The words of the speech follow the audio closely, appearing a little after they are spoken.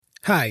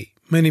Hi,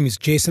 my name is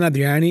Jason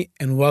Adriani,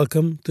 and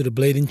welcome to the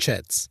Blading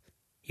Chats,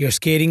 your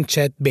skating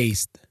chat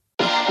based.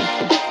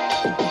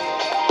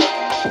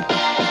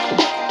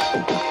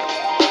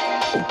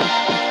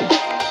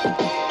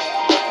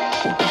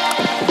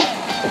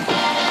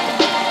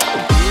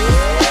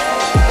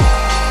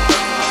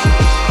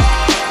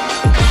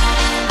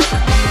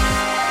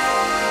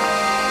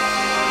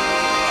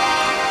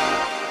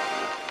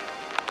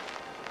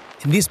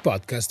 In this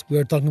podcast, we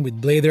are talking with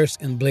bladers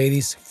and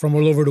bladies from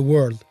all over the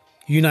world,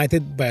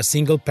 united by a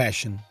single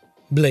passion,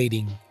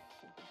 blading.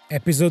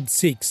 Episode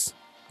 6,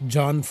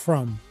 John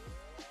From.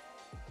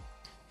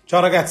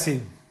 Ciao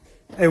ragazzi,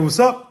 hey, what's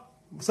up?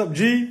 What's up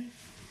G?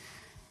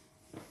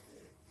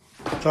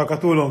 Ciao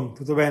Catulon,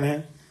 tutto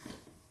bene?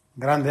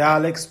 Grande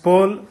Alex,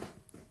 Paul.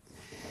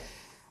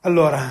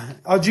 Allora,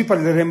 oggi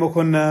parleremo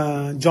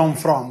con John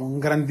From, un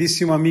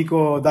grandissimo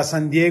amico da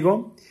San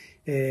Diego,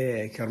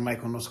 che ormai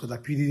conosco da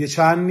più di 10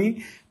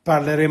 anni.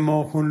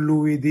 Parleremo con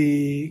lui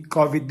di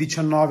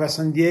Covid-19 a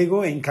San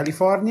Diego e in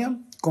California,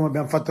 come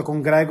abbiamo fatto con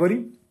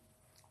Gregory.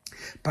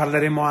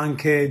 Parleremo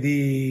anche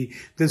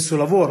del suo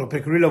lavoro,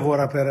 perché lui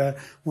lavora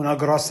per una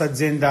grossa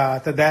azienda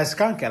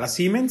tedesca, che è la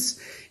Siemens,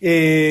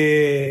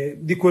 e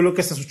di quello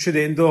che sta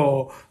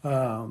succedendo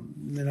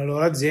nella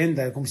loro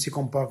azienda e come si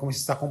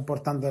sta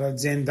comportando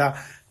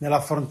l'azienda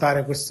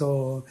nell'affrontare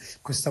questa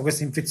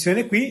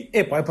infezione qui.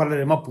 E poi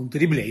parleremo appunto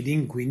di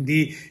blading,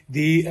 quindi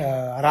di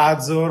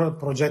Razor,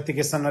 progetti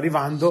che stanno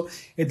arrivando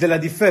e della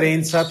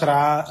differenza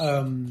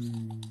tra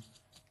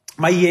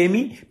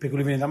Miami, perché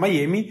lui viene da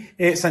Miami,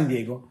 e San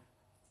Diego.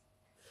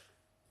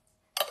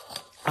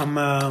 I'm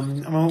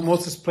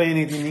also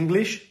explaining it in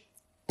English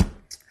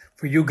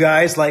for you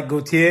guys like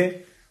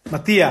Gautier,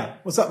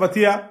 Mattia. What's up,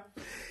 Mattia?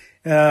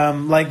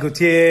 Like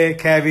Gautier,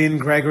 Kevin,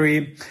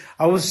 Gregory.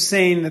 I was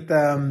saying that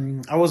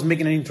I was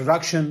making an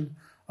introduction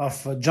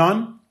of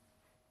John.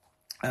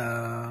 We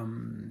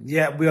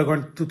are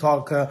going to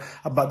talk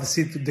about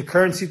the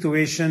current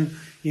situation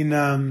in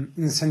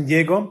San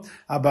Diego,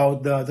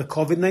 about the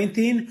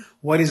COVID-19,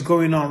 what is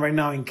going on right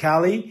now in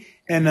Cali,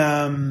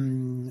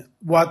 and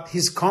what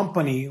his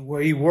company,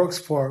 where he works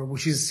for,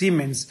 which is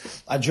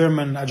Siemens, a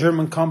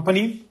German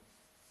company,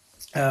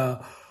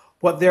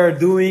 what they are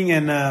doing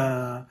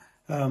and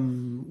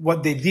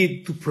what they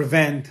did to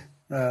prevent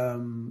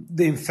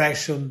the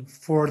infection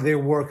for their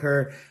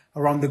worker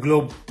around the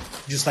globe,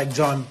 just like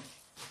John.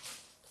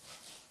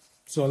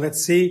 So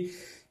let's see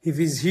if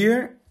he's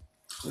here.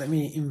 Let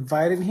me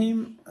invite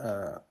him.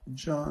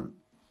 John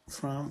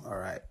From, all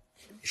right.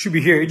 He should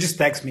be here. He just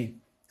text me.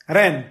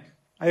 Ren,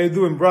 how you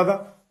doing,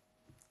 brother?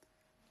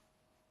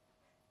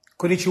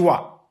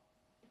 Konnichiwa.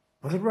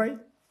 Was it right?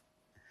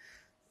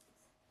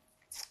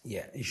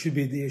 Yeah, he should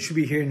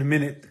be here in a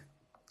minute.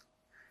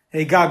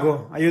 Hey,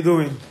 Gago, how you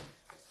doing?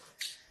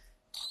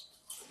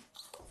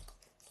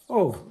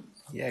 Oh,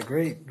 yeah,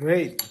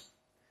 great.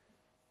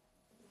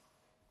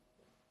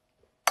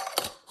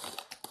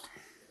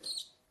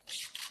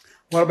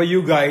 What about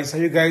you guys? How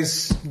are you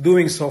guys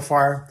doing so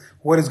far?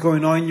 What is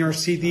going on in your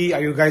city?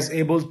 Are you guys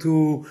able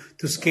to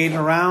skate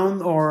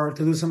around or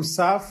to do some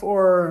stuff?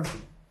 Or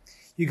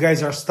you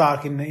guys are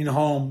stuck in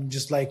home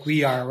just like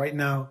we are right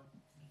now?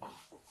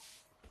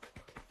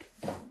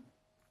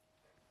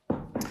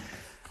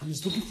 I'm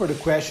just looking for the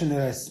question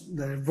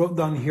that I wrote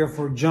down here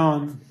for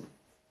John.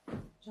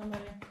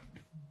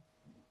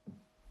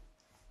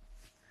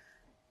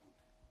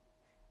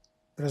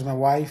 There's my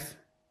wife.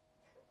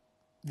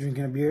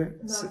 Drinking a beer?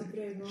 No,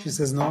 she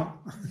says no.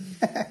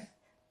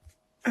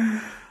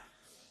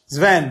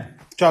 Sven,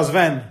 ciao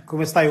Sven,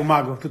 come stai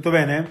Umago? Tutto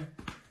bene?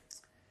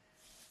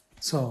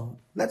 So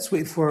let's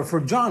wait for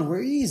John.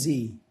 Where is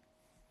he?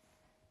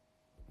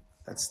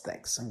 Let's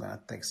text. I'm gonna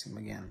text him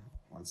again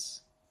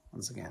once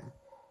again.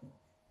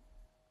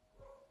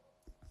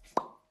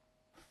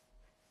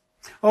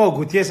 Oh,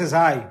 Gutierrez says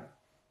hi.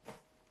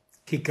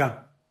 Kika.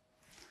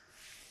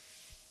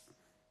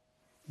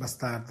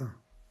 Bastardo.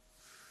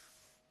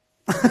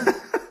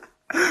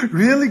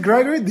 Really,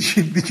 Gregory?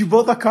 Did you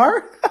bought a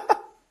car?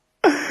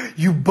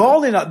 You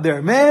balling out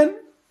there, man.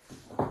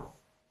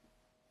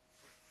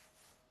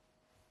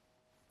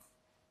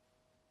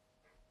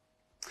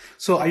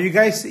 So are you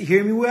guys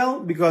hearing me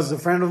well? Because a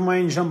friend of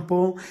mine,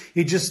 Jean-Paul,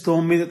 he just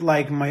told me that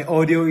like my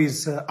audio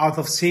is out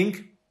of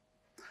sync.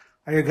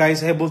 Are you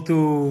guys able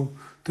to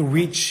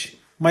reach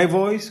my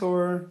voice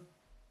or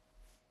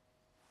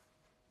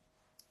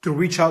to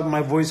reach out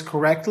my voice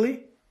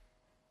correctly?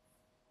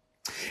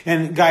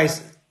 And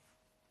guys,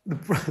 the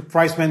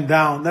price went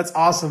down. That's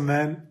awesome,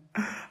 man.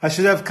 I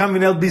should have come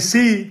in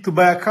LBC to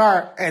buy a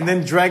car and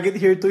then drag it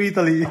here to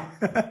Italy.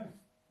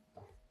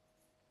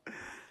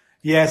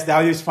 Yes, the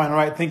audio is fine. All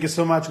right. Thank you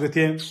so much,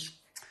 Gautier.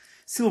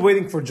 Still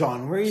waiting for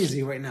John. Where is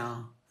he right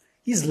now?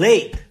 He's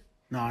late.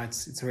 No,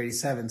 it's already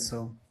 7,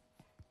 so.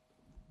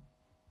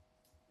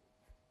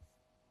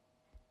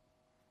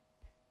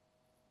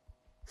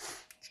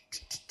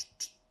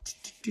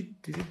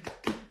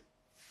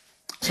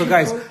 So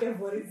guys,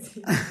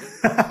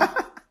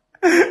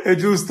 è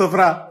giusto,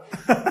 fra.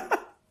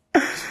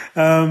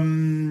 All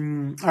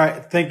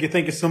right, thank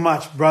you so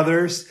much,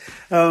 brothers.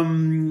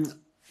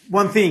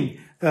 One thing,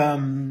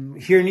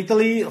 here in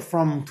Italy,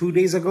 from 2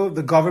 days ago,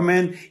 the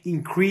government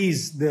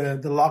increased the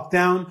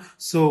lockdown,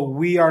 so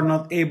we are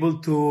not able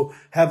to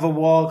have a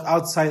walk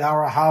outside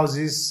our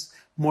houses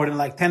more than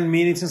like 10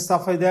 minutes and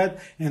stuff like that.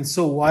 And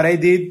so what I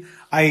did,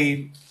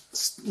 I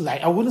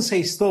wouldn't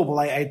say stole, but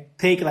like I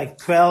take like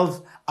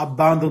 12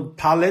 abandoned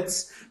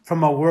pallets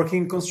from a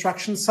working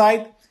construction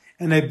site,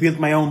 and I built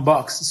my own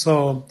box.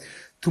 So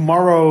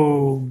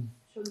tomorrow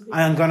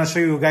I'm gonna show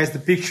you guys the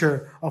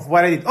picture of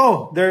what I did.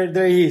 Oh, there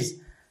he is.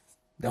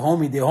 The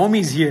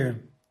homie's here.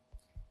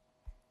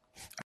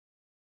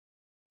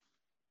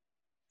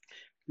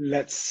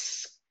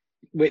 Let's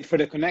wait for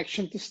the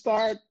connection to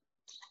start.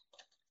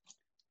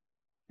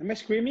 Am I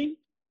screaming?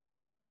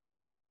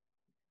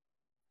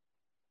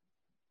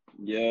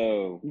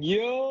 Yo,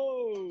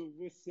 Yo,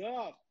 what's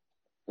up,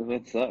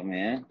 what's up,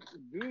 man?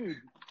 dude?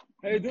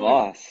 How you doing?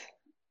 Boss.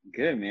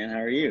 Good, man. How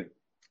are you?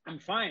 I'm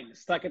fine.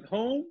 Stuck at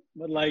home,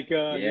 but like,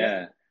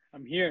 Yeah.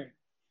 I'm here.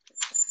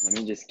 Let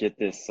me just get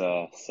this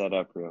set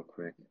up real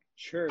quick.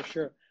 Sure,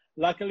 sure.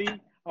 Luckily,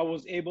 I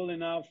was able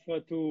enough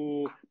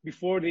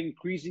before the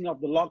increasing of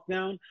the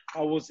lockdown,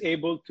 I was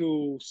able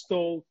to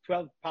stole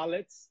 12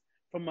 pallets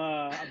from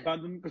a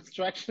abandoned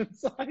construction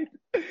site.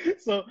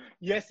 So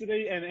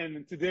yesterday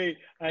and today,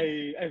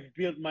 I've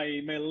built my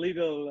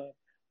little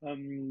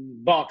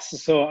box.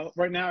 So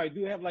right now I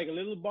do have like a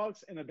little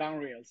box and a down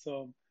rail.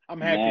 So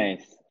I'm happy.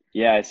 Nice.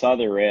 Yeah, I saw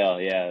the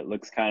rail. Yeah, it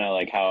looks kind of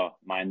like how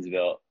mine's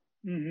built.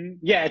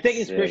 Yeah, I take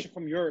Sick. inspiration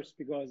from yours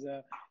because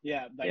like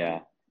Yeah.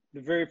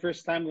 the very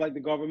first time like the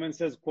government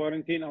says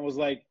quarantine, I was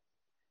like,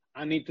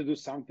 I need to do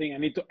something. I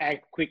need to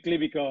act quickly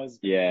because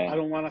I Yeah.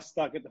 don't want to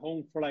stuck at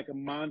home for like a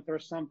month or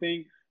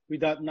something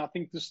without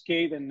nothing to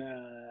skate and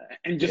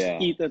just Yeah.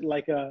 eat it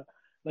like a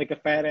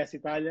fat ass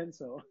Italian.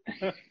 So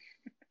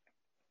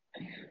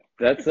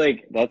That's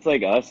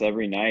like us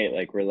every night.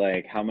 Like we're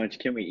like, how much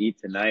can we eat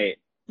tonight?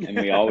 And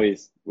we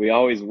always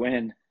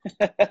win.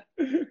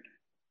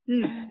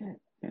 Hmm.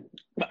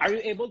 But are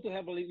you able to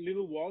have a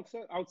little walks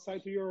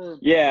outside to your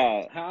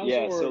Yeah. house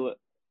Yeah. or?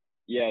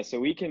 So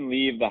we can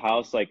leave the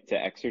house like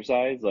to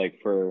exercise like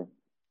for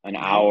an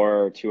Uh-huh.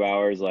 hour or 2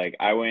 hours. Like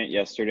I went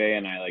yesterday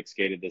and I like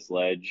skated this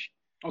ledge.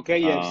 Okay,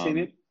 yeah, I've seen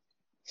Um, it.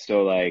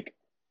 so like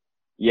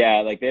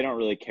yeah, like they don't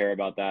really care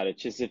about that.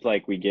 It's just if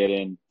like we get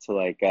into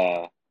like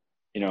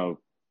you know,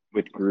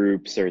 with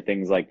groups or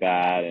things like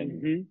that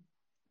and Hmm.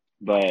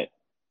 but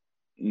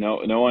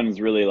no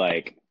one's really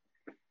like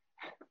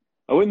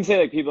I wouldn't say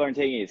like people aren't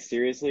taking it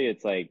seriously.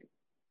 It's like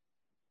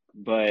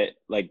but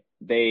like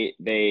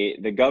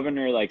the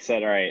governor like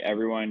said, all right,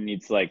 everyone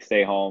needs to like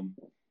stay home.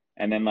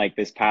 And then like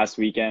this past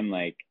weekend,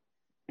 like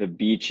the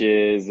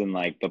beaches and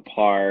like the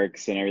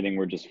parks and everything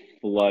were just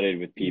flooded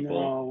with people.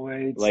 No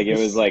way. It's Like it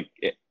was this. like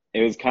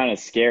it was kind of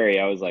scary.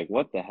 I was like,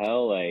 what the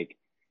hell? Like,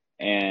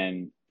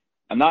 and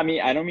I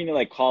don't mean to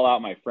like call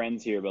out my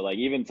friends here, but like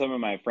even some of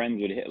my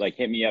friends would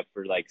hit me up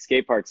for like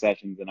skate park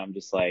sessions, and I'm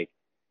just like,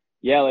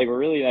 yeah, like we're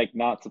really like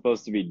not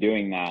supposed to be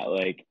doing that.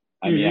 Like,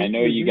 I mean, I Hmm.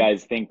 know you Hmm.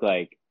 guys think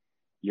like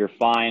you're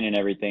fine and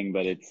everything,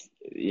 but it's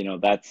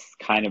that's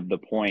kind of the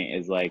point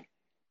is like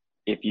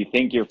if you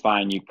think you're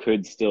fine, you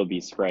could still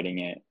be spreading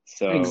it.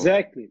 So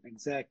Exactly,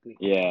 exactly.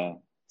 yeah.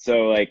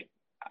 So like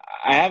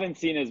I haven't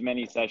seen as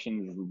many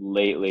sessions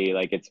lately.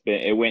 Like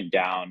it went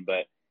down,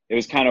 but it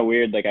was kind of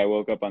weird. Like I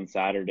woke up on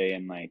Saturday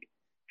and like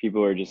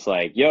people were just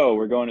like, "Yo,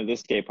 we're going to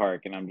this skate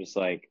park." And I'm just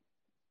like,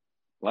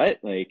 "What?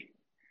 Like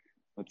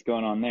what's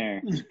going on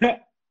there?"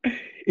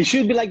 It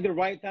should be like the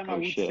right time, I Oh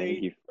would shit, I think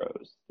say. you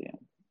froze. Yeah.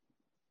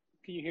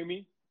 Can you hear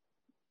me?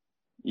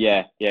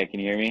 Yeah, yeah, can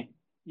you hear me?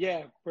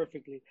 Yeah,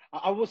 perfectly.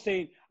 I was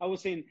saying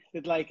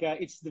that like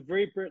it's the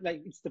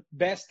like it's the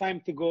best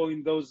time to go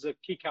in those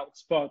kick out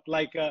spot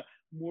like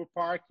Moore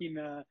Park in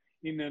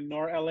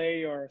North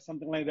LA or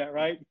something like that,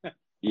 right?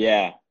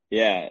 Yeah.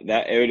 Yeah,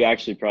 that it would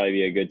actually probably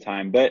be a good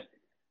time. But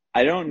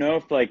I don't know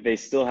if like they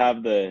still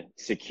have the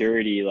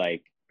security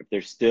like if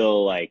they're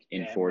still like Yeah,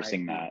 it might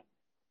enforcing be. that.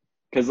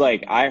 Because It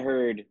like I might be.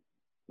 heard,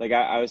 like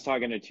I was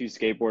talking to two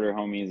skateboarder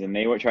homies, and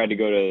they tried to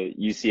go to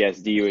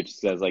UCSD, which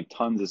has like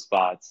tons of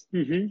spots,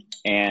 Mm-hmm.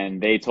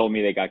 and they told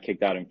me they got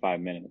kicked out in 5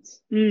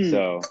 minutes. Mm.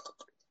 So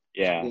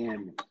yeah,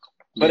 Damn.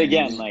 but Yeah,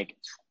 again, man. like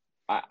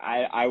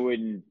I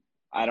wouldn't,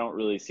 I don't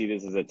really see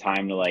this as a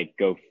time to like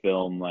go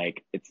film.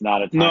 Like it's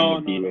not a time to No,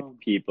 no, be with no.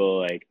 people.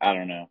 Like I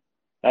don't know.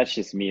 That's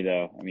just me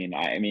though. I mean,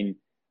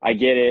 I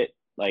get it.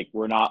 Like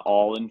we're not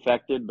all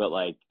infected, but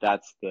like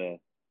that's the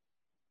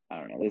I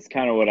don't know. That's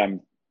kind of what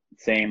I'm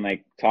saying.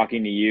 Like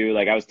talking to you,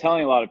 like I was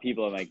telling a lot of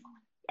people, I'm like,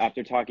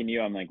 after talking to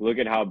you, I'm like, look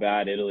at how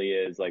bad Italy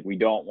is. Like we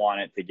don't want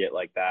it to get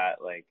like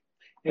that. Like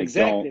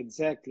Exactly,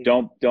 exactly.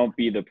 don't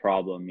be the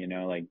problem.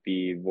 Like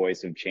be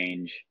voice of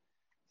change.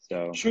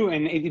 So True,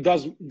 and it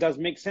does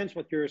make sense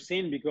what you're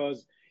saying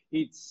because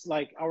it's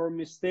like our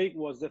mistake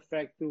was the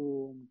fact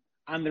to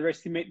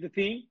underestimate the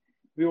thing.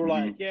 We were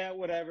like, mhm, yeah,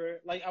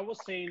 whatever. Like I was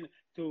saying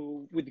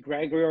to with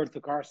Gregory or to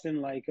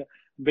Carson, like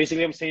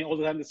basically I'm saying all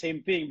the time the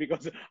same thing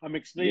because I'm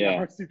explaining Yeah.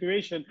 our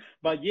situation.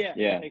 But yeah,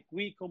 Yeah. like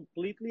we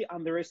completely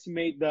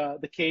underestimate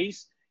the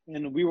case,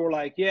 and we were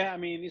like, yeah, I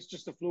mean, it's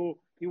just a flu.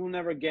 He will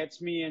never get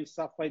me and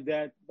stuff like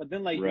that. But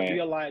then like you Right.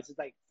 realize it's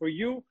like for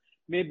you,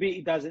 maybe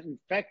it doesn't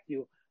infect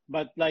you,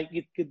 but like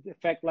it could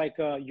affect like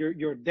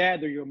your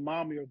dad or your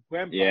mom or your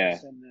Yeah.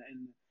 grandpas, and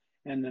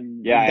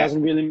Yeah. it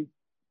doesn't really.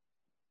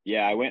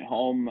 Yeah. I went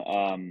home.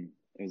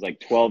 It was like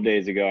 12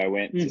 days ago. I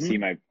went to see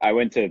Mhm. I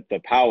went to the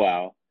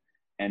powwow,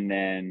 and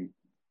then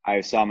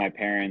I saw my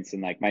parents,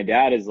 and like my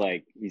dad is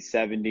like, he's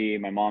 70,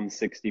 my mom's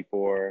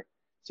 64.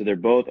 So they're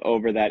both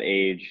over that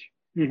age.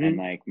 And Mhm.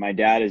 like my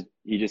dad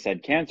he just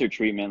had cancer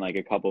treatment like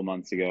a couple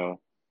months ago.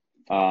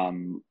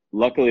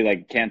 Luckily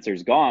like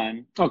cancer's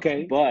gone,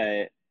 Okay.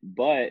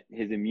 but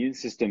his immune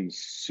system's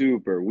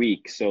super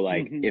weak. So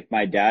like Mhm. if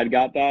my dad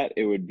got that,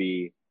 it would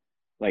be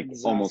like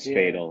Disaster. almost Yeah.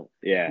 fatal.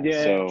 Yeah. Yeah.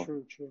 So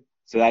True. True.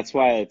 that's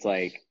why it's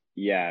like,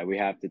 yeah, we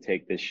have to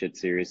take this shit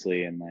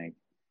seriously, and like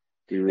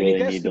we And it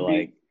really has need to to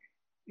like, be.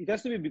 It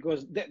has to be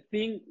because that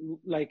thing,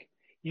 like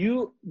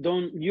you're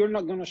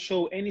not gonna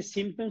show any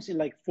symptoms in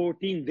like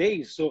 14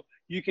 days. So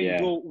you can yeah,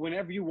 go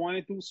whenever you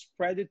wanted to,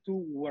 spread it to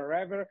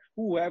wherever,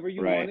 whoever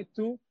you right. wanted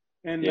to,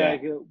 and Yeah.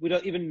 like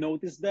without even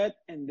notice that,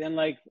 and then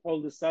like all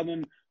of a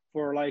sudden,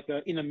 for like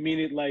in a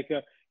minute, like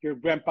your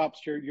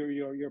grandpops,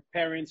 your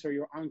parents or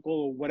your uncle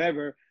or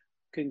whatever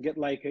can get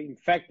like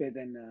infected,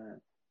 and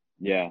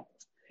Yeah.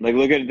 Like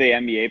look at the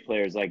NBA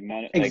players, like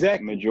none, like exactly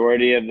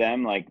majority of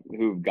them, like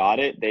who've got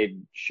it, they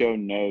show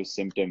no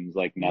symptoms,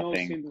 like no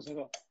nothing. symptoms at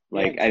all.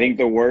 Yeah, Like I think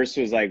the exactly. worst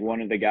was like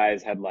one of the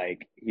guys had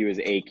like he was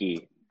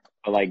achy,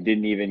 but like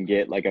didn't even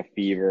get like a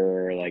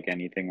fever or like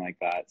anything like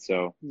that.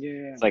 So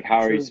Yeah, it's like how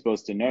are you true.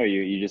 supposed to know?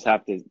 You just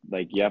have to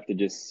like you have to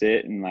just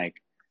sit and like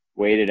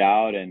wait it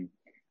out. And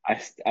I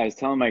was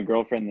telling my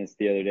girlfriend this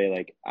the other day,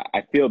 like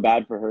I feel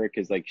bad for her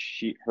because like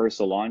her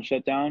salon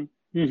shut down.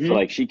 So Mm-hmm.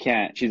 like she's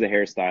a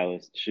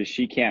hairstylist.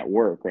 She can't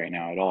work right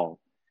now at all.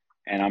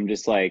 And I'm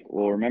just like,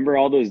 well, remember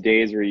all those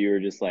days where you were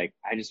just like,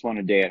 I just want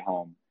a day at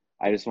home.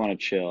 I just want to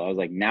chill. I was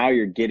like, now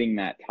you're getting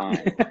that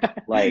time.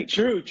 Like,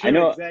 True, I true,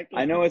 know, exactly.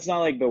 I know it's not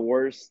like the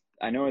worst.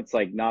 I know it's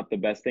like not the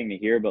best thing to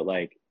hear, but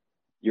like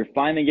you're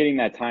finally getting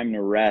that time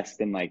to rest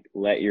and like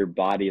let your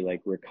body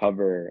like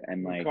recover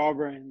and like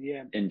Recover and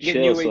yeah, and get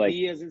chill. new So like,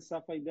 ideas and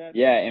stuff like that.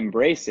 yeah,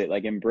 embrace it.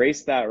 Like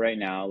embrace that right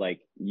now. Like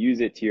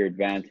use it to your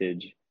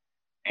advantage.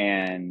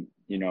 And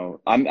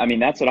I mean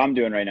that's what I'm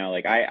doing right now.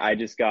 Like I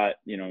just got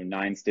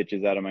 9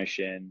 stitches out of my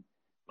shin.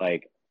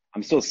 Like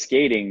I'm still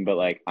skating, but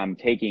like I'm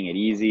taking it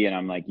easy, and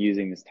I'm like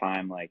using this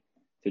time like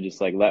to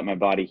just like let my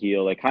body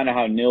heal, like kind of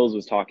how Nils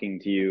was talking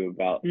to you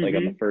about like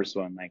on the Mm-hmm. first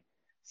one. Like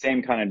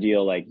same kind of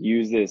deal, like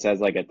use this as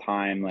like a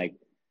time like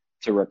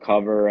to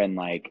recover. And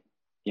like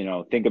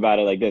think about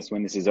it like this: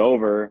 when this is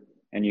over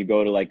and you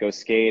go to like go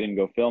skate and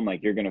go film,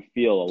 like you're gonna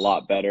feel a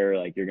lot better.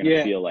 Like you're gonna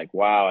Yeah, feel like,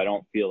 wow, I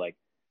don't feel like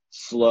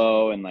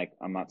slow, and like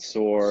I'm not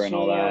sore and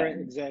all sore, that.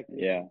 And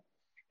exactly. yeah,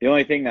 the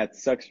only thing that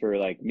sucks for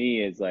like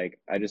me is like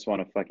I just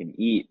want to fucking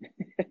eat.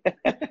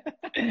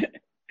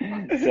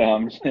 So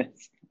I'm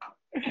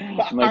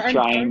But like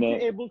trying aren't you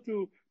to. able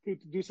to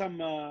do some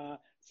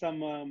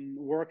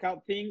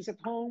workout things at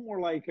home or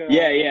like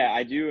Yeah,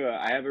 I do.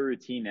 I have a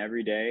routine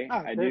every day.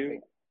 I do.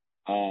 perfect.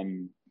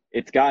 Um,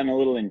 it's gotten a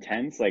little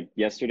intense. Like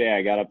yesterday,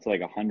 I got up to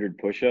like 100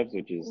 push-ups,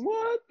 which is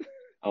What?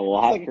 a It's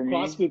lot like for a me.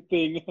 CrossFit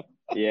thing.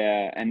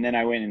 Yeah, and then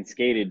I went and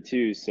skated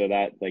too, so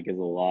that like is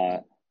a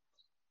lot.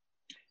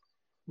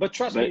 But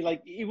trust me, But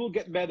like it will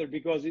get better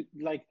because it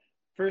like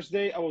first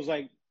day I was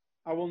like,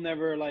 I will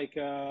never like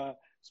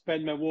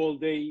spend my whole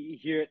day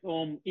here at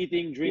home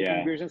eating, drinking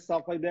yeah, beers and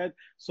stuff like that.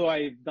 So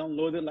I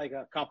downloaded like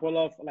a couple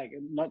of like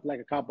not like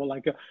a couple,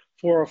 like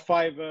 4 or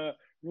 5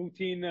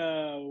 routine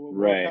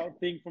right. workout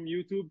thing from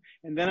YouTube.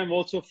 And then I'm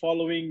also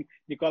following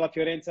Nicola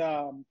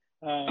Fiorenza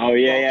Oh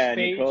yeah, Crocs yeah.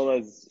 page.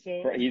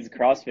 So He's a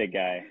CrossFit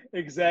guy.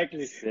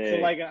 exactly. So Sick.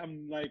 like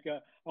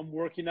I'm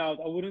working out.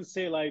 I wouldn't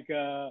say like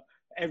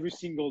every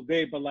single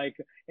day, but like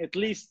at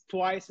least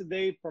twice a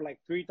day for like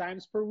 3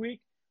 times per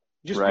week,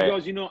 just Right.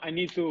 because I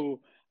need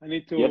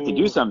You have to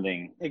do to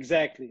something.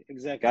 exactly.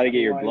 Got to get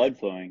your Otherwise, blood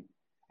flowing.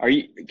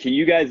 Can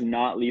you guys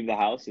not leave the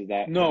house? Is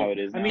that how no. it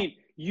is I now? mean,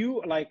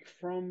 you like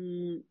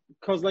from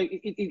because like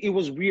it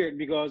was weird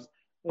because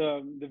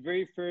the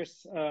very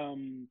first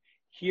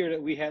here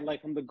that we had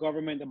like from the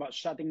government about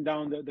shutting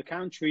down the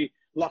country,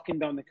 locking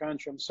down the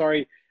country. I'm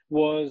sorry,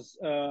 was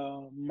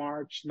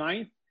March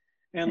 9th.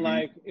 And Hmm.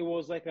 like it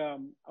was like I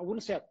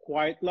wouldn't say a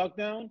quiet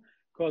lockdown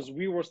because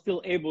we were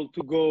still able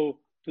to go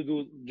to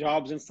do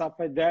jobs and stuff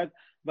like that.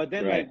 But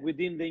then Right. like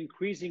within the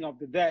increasing of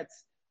the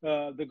debts,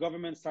 the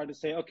government started to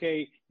say,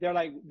 okay,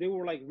 they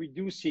were like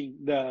reducing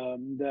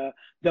the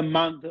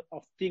amount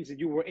of things that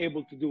you were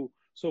able to do.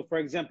 So for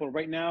example,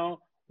 right now,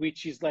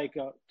 which is like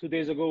 2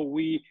 days ago,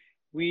 we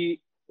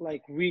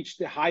like reached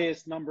the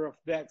highest number of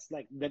debts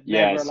like that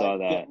Yeah, I never like saw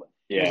get. that.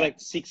 It was Yeah. like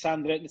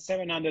 600,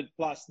 700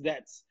 plus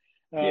debts.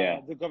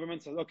 Yeah. The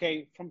government said,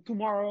 okay, from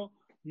tomorrow,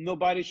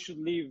 nobody should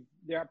leave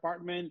their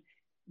apartment.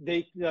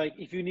 they like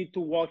if you need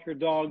to walk your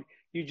dog,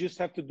 you just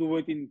have to do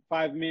it in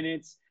 5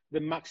 minutes.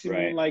 The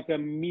maximum Right. like a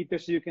meter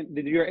so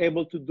you're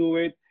able to do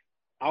it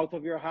out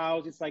of your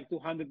house. It's like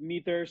 200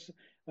 meters,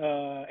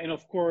 and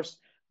of course,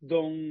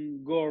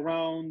 don't go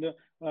around.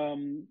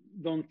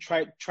 Don't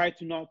try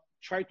to not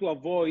try to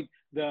avoid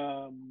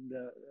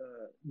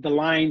the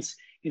lines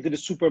into the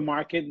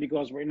supermarket,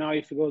 because right now,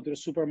 if you go to the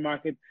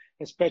supermarket,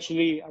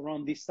 especially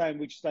around this time,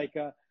 which is like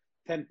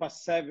 10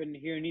 past 7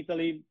 here in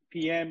Italy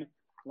p.m.,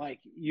 like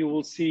you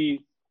will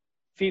see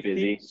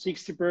 50, Busy.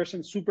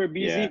 60% super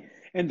busy. Yeah.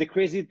 And the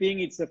crazy thing,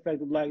 it's the fact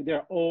that like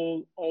they're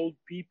all old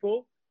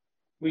people,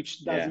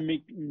 which Yeah. doesn't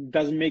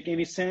make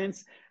any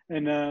sense.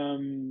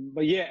 And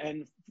but yeah,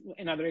 and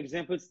another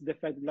example is the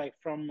fact that like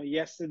from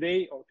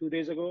yesterday or 2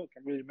 days ago, I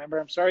can't really remember,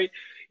 I'm sorry,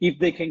 if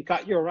they can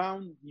cut you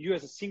around, you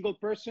as a single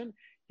person,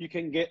 you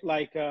can get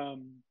like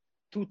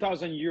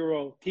 2,000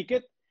 euro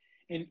ticket.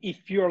 And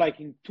if you're like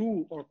in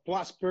two or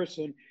plus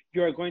person,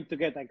 you're going to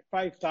get like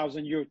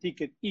 5,000 euro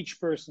ticket each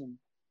person.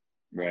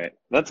 Right.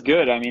 That's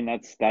good. I mean,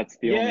 that's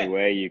the only Yeah,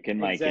 way you can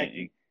like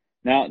exactly.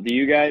 now, do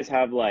you guys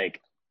have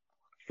like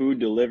food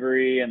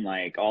delivery and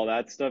like all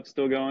that stuff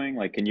still going?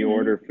 Like, can you Mhm.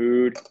 order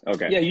food?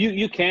 Okay. Yeah,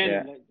 you can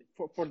Yeah. like,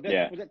 for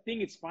Yeah. that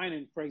thing, it's fine.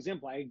 And for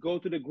example, I go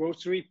to the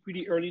grocery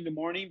pretty early in the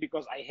morning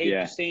because I hate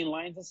to Yeah. stay in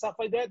lines and stuff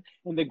like that.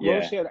 And the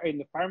Yeah. grocery and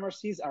the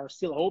pharmacies are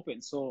still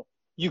open, so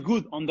you're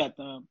good on that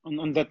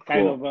on that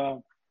kind Cool.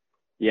 of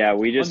Yeah,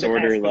 we on just that order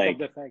aspect of like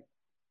the fact.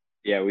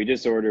 we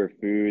just order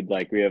food.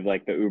 Like we have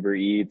like the Uber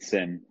Eats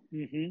and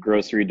Hmm.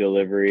 grocery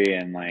delivery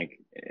and like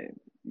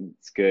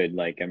it's good.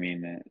 Like I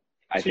mean,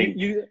 I So think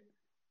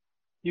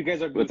you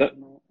guys are with good the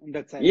on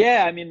that side of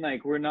yeah, I things. mean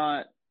like we're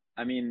not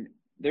I mean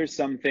there's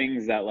some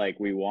things that like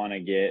we want to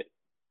get,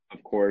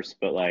 of course,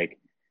 but like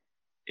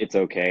it's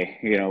okay.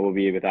 You know, we'll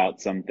be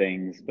without some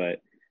things,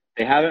 but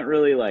they haven't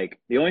really like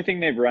the only thing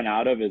they've run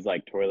out of is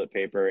like toilet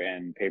paper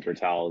and paper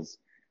towels,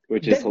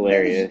 which is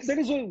hilarious. That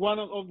is one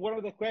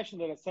of the questions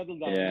that I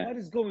settled on. Yeah, What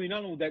is going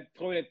on with that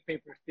toilet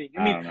paper thing? I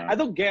I mean, don't know. I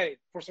don't get it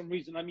for some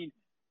reason. I mean,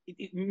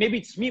 maybe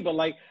it's me, but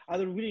like I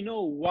don't really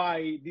know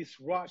why this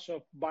rush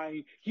of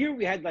buying. Here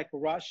we had like a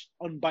rush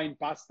on buying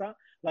pasta.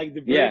 Like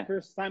the very Yeah,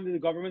 first time that the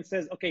government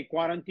says, okay,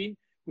 quarantine,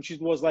 which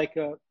it was like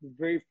the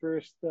very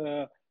first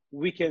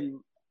weekend.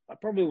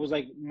 Probably was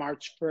like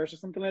March 1st or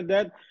something like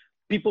that.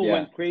 People yeah.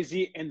 went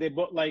crazy and they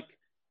bought like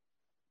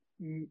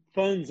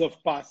tons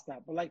of pasta.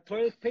 But like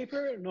toilet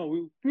paper, no,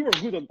 we were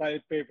good on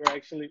toilet paper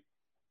actually.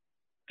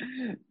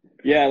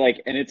 Yeah,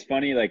 like and it's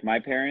funny, like my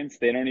parents,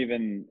 they don't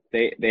even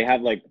they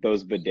have like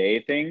those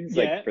bidet things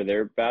like Yeah. for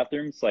their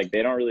bathrooms. Like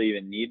they don't really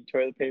even need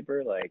toilet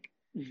paper. Like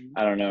Mhm.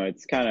 I don't know,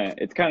 it's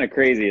kind of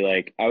crazy.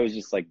 Like I was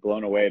just like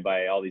blown away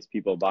by all these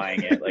people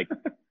buying it. Like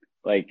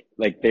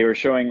they were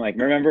showing like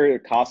remember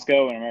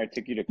Costco, whenever I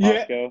took you to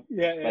Yeah, Costco?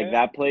 yeah, Like yeah.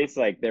 that place,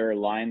 like there were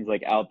lines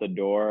like out the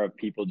door of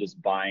people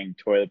just buying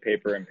toilet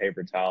paper and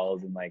paper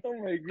towels and like Oh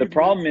my the goodness.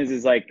 problem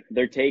is like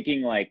they're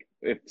taking like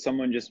if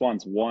someone just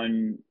wants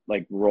one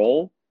like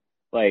roll,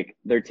 like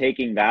they're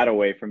taking that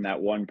away from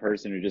that one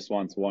person who just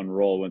wants one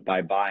roll with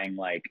by buying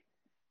like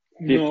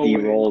No 50 way.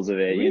 rolls of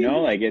it, you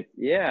know? Really? Like it's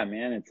yeah,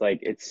 man, it's like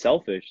it's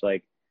selfish.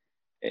 Like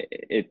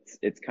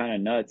it's kind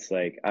of nuts.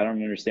 Like I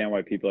don't understand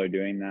why people are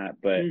doing that,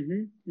 but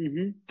Mm-hmm.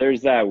 Mm-hmm.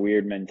 there's that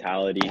weird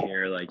mentality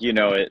here. Like you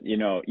know it, you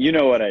know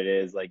what it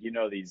is. Like you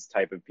know these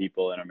type of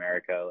people in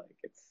America. Like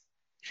it's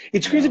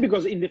It's you crazy know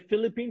because in the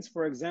Philippines,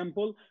 for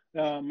example,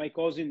 my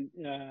cousin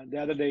the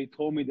other day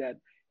told me that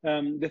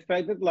the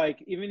fact that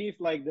like even if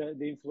like the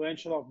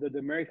influential of the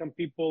American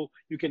people,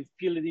 you can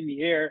feel it in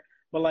the air,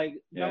 but like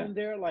yeah, down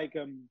there, like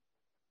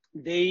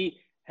they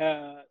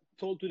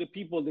told to the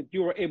people that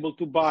you were able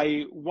to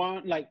buy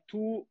one, like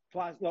two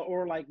plus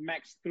or like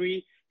max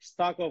three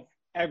stock of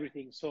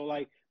everything. So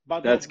like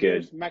bottle that's of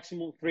beers, good.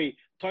 maximum three.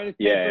 Toilet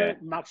Yeah, paper,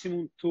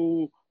 maximum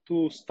two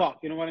stock.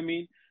 You know what I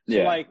mean? So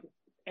yeah, like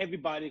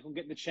everybody can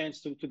get the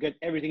chance to get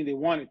everything they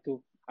wanted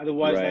to.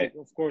 Otherwise, right. like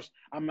of course,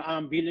 I'm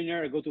a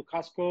billionaire. I go to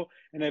Costco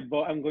and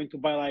I'm going to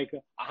buy like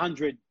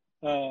 100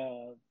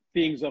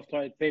 things of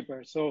toilet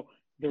paper. So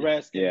the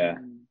rest Yeah,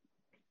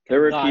 there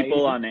can were die.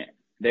 people on it.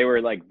 They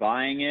were like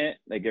buying it,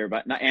 like they were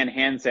buying, and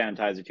hand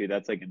sanitizer too.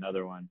 That's like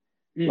another one.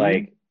 Hmm.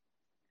 Like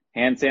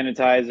hand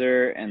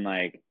sanitizer and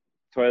like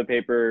toilet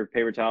paper,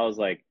 paper towels.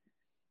 Like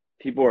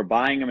people were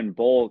buying them in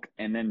bulk,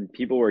 and then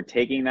people were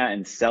taking that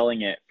and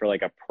selling it for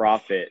like a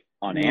profit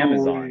on No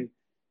Amazon. way.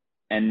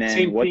 And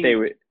then Same what they thing.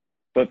 would,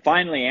 but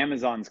finally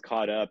Amazon's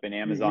caught up, and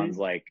Amazon's Hmm.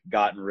 like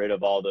gotten rid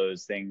of all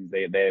those things.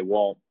 They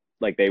won't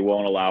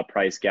allow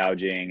price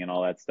gouging and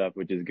all that stuff,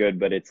 which is good.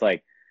 But it's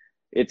like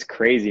it's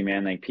crazy,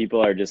 man. Like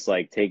people are just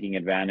like taking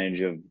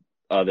advantage of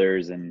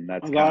others, and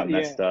A that's kind of lot,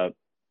 yeah. messed up.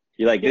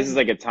 You're like, Yeah. this is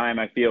like a time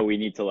I feel we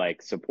need to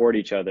like support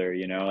each other,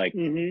 you know?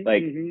 Hmm.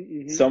 Like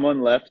Hmm. Hmm.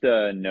 someone left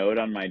a note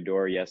on my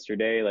door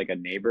yesterday, like a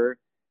neighbor,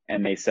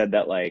 and Okay. they said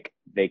that like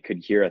they could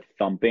hear a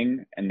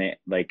thumping and they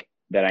like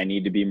that I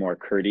need to be more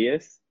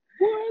courteous.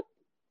 What?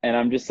 And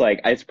I'm just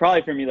like, it's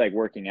probably for me like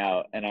working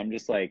out, and I'm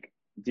just like,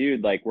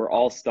 dude, like we're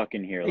all stuck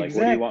in here. Like,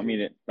 what do you want me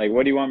Exactly. to like?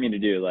 What do you want me to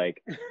do?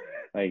 Like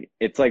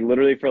it's like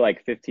literally for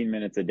like 15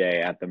 minutes a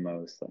day at the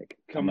most. Like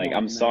I'm Come like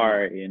I'm on, man.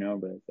 sorry, you know,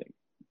 but it's like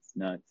it's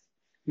nuts.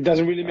 It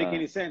doesn't really make Uh,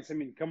 any sense. I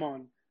mean, come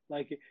on.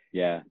 Like,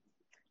 yeah,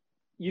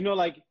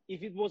 like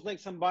if it was like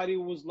somebody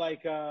who was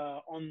like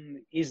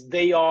on his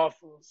day off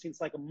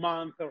since like a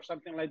month or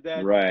something like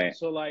that, right,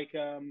 so like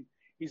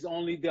he's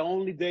only the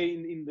only day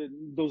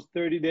in those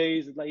 30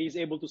 days like he's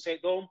able to stay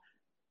at home,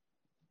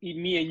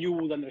 me and you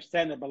would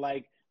understand it. But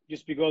like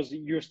just because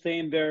you're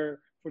staying there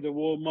for the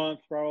whole month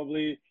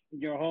probably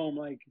in your home,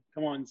 like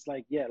come on, it's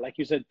like, yeah, like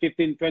you said,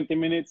 15-20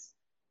 minutes.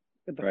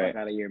 Get the fuck right.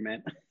 out of here,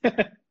 man.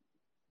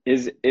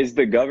 Is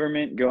the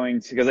government going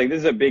to, because like this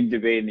is a big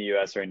debate in the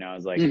US right now,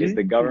 is like, is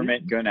the Hmm.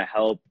 government going to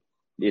help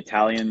the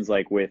Italians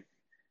like with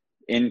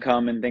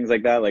income and things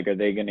like that? Like, are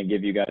they going to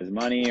give you guys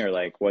money, or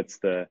like what's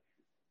the,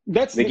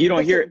 That's like the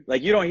that's a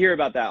you don't hear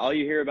about that. All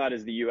you hear about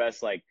is the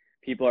US, like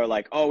people are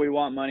like, oh, we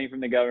want money from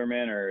the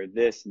government or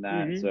this and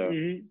that.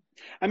 hmm.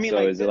 I mean, So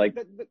like is it like,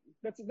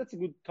 that's a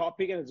good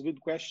topic and it's a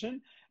good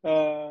question.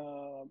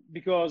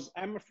 Because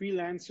I'm a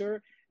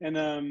freelancer and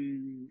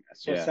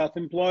so yeah,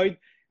 self-employed,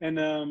 and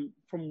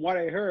from what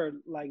I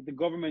heard, like the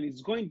government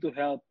is going to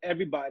help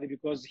everybody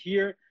because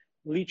here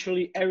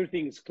literally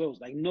everything is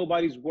closed. Like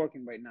nobody's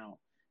working right now,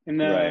 and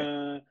right.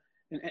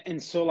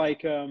 so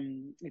like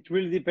it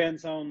really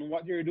depends on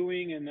what you're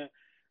doing. And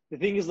the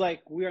thing is,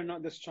 like, we are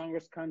not the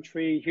strongest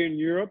country here in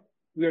Europe.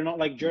 We are not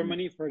like Mm-hmm,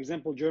 Germany, for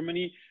example.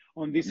 Germany,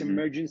 on this mm-hmm.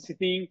 emergency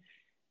thing,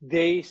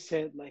 they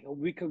said like a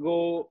week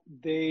ago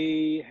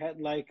they had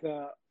like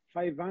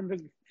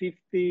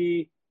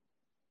 550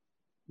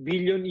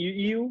 billion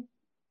EU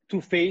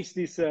to face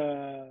this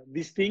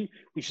thing,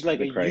 which is like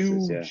The a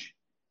crisis, yeah.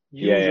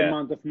 Yeah, huge yeah.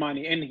 amount of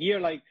money. And here,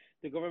 like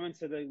the government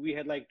said that we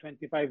had like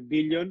 25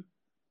 billion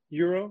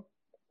euro.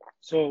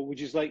 So,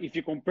 which is like, if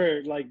you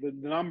compare like the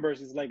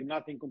numbers, is like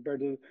nothing compared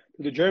to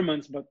the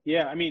Germans. But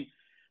yeah, I mean,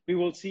 we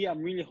will see.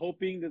 I'm really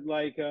hoping that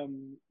like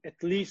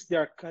at least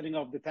they're cutting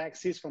off the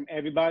taxes from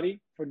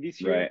everybody for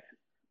this year. Right.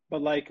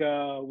 But like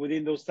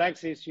within those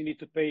taxes, you need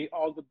to pay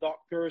all the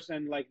doctors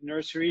and like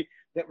nursery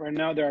that right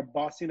now they're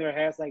busting their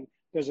heads. Like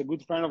there's a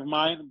good friend of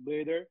mine,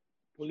 Blader,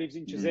 who lives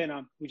in Mm-hmm.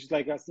 Cesena, which is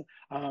like a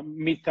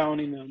midtown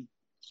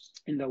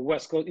in the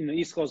west coast, in the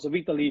east coast of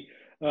Italy.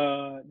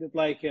 That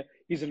like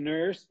he's a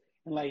nurse,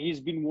 and like he's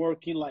been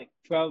working like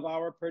 12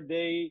 hours per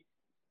day,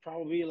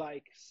 probably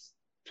like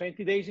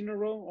 20 days in a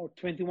row or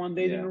 21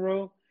 days in Yeah. a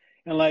row,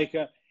 and like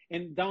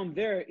and down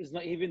there is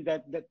not even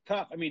that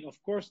tough. I mean,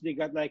 of course they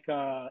got like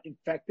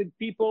infected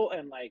people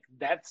and like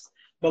deaths,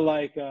 but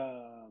like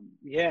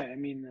yeah, I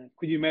mean,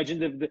 could you imagine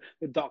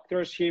the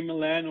doctors here in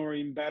Milan or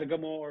in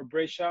Bergamo or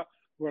Brescia,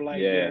 where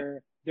like Yeah.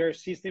 their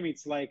system,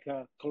 it's like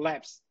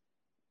collapsed.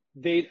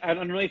 They, I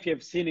don't know if you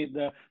have seen it,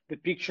 the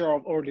picture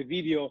of or the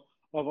video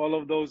of all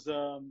of those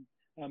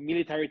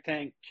military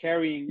tank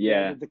carrying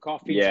Yeah. the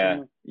coffins Yeah.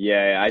 from.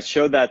 Yeah. I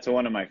showed that to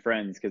one of my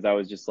friends because I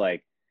was just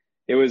like,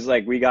 it was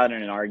like we got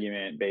in an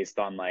argument based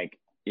on like,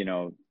 you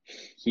know,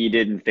 he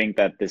didn't think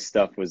that this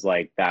stuff was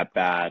like that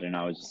bad. And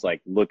I was just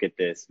like, look at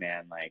this,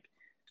 man. Like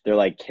they're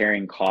like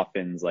carrying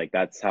coffins. Like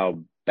that's how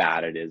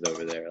bad it is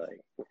over there.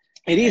 Like,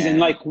 It is, and and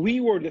like we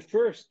were the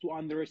first to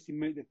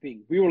underestimate the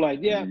thing. We were like,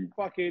 yeah, mm,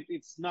 fuck it,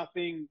 it's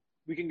nothing.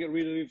 We can get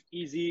rid of it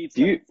easy. It's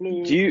do like you a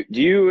flu.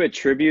 do you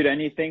attribute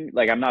anything?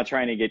 Like I'm not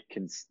trying to get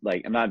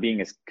like I'm not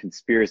being a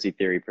conspiracy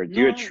theory per. Do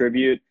you No,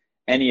 attribute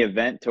any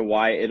event to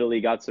why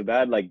Italy got so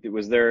bad? Like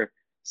was there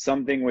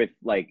something with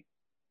like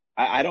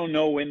I don't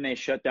know when they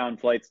shut down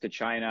flights to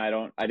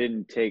China. I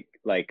didn't take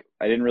like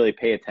I didn't really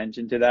pay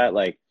attention to that.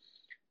 Like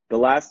the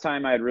last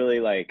time I'd really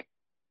like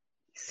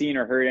seen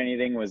or heard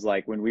anything was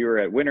like when we were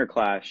at Winter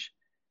Clash,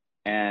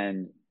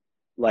 and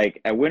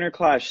like at Winter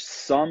Clash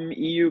some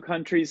EU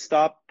countries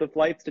stopped the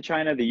flights to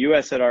China. The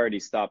US had already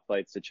stopped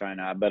flights to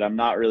China, but I'm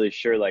not really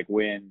sure like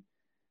when.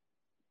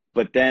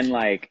 But then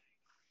like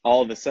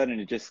all of a sudden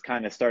it just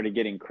kind of started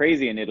getting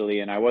crazy in Italy,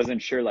 and I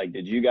wasn't sure like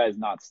did you guys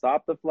not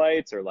stop the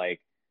flights, or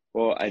like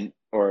well I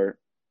or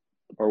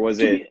was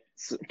to it be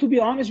to be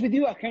honest with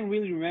you, I can't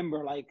really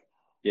remember like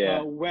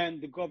yeah, when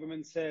the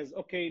government says,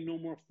 okay, no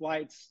more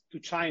flights to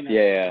China.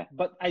 yeah, yeah,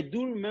 But I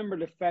do remember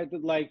the fact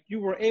that like you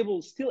were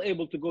still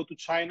able to go to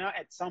China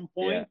at some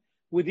yeah. point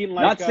within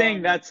like Not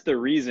saying that's the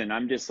reason.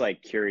 I'm just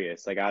like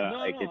curious. Like I don't no,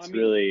 like no. I it's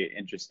mean, really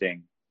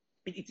interesting.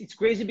 it's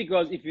crazy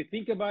because if you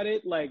think about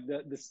it, like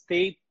the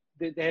state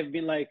that have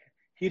been like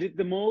hit it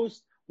the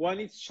most, one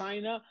is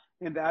China,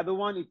 and the other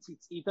one it's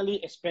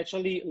Italy,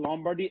 especially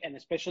Lombardy and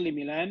especially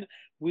Milan,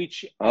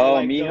 which are Oh,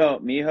 like the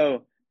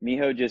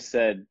Miho just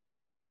said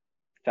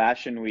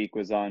Fashion Week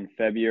was on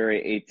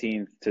February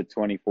 18th to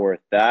 24th.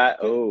 That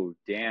oh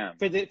damn.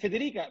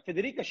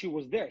 Federica. She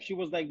was there. She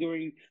was like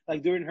during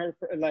her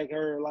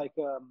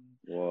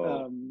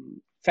Whoa.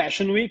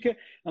 fashion week,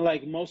 and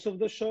like most of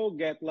the show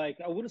get like,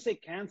 I wouldn't say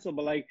canceled,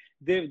 but like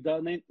they've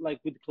done it like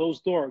with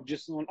closed door,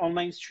 just on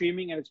online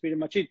streaming, and it's pretty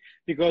much it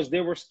because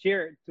they were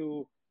scared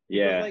to,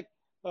 because Yeah. like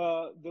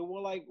there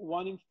were like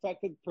one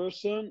infected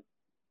person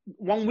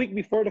 1 week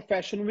before the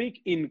Fashion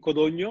Week in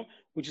Codogno,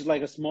 which is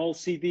like a small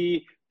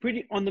city,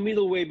 pretty on the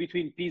middle way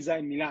between Pisa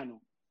and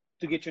Milano,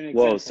 to get you an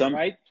Whoa, example,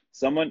 right?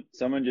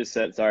 someone just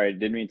said, sorry, I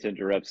didn't mean to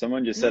interrupt.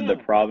 Someone just No, said the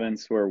no.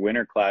 province where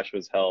Winter Clash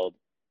was held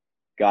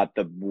got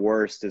the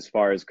worst as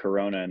far as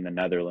corona in the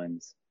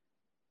Netherlands.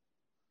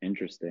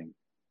 Interesting.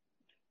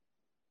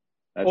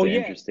 That's Oh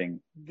yeah,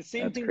 interesting. the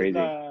same That's thing that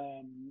crazy.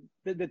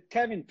 that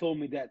Kevin told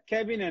me that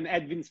Kevin and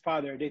Edwin's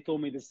father they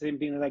told me the same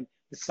thing like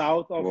the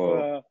south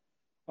Whoa.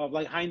 of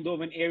like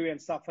Eindhoven area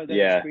and stuff like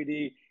that. Yeah.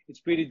 It's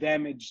pretty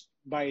damaged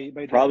by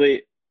that.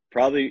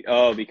 Probably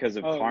oh, because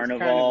of Oh, it's carnival.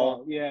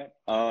 carnival. Yeah.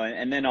 Oh,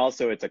 and then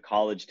also it's a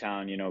college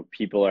town, you know,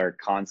 people are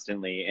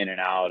constantly in and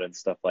out and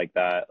stuff like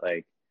that.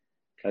 Like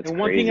that's And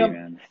one thing crazy, ab-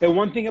 man. and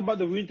one thing about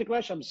the Winter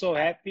Clash, I'm so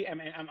happy. I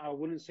mean, I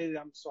wouldn't say that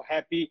I'm so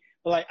happy,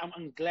 but like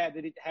I'm glad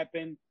that it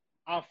happened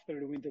after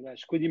the Winter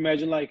Clash. Could you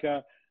imagine like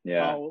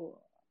Yeah. how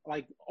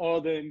like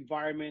all the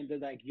environment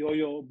that like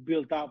Yo-Yo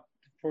built up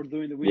for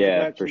doing the Winter Yeah,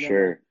 Clash, for and then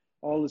like sure.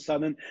 all of a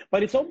sudden,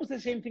 but it's almost the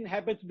same thing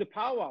happened to the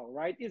powwow,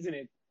 right? Isn't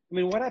it? I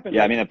mean, what happened?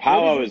 Yeah, I Like, mean the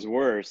what is powwow it? is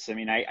worse. I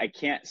mean, I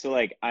can't, so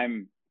like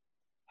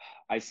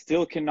I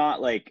still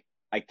cannot like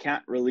I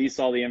can't release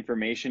all the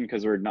information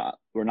because we're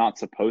not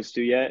supposed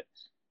to yet,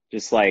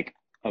 just like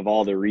of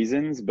all the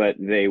reasons, but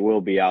they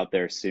will be out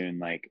there soon,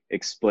 like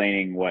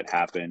explaining what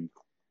happened.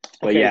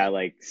 But Okay, yeah,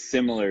 like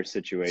similar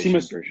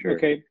situation seems for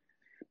sure. okay,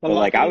 but But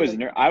like luckily, like,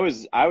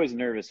 I was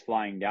nervous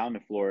flying down to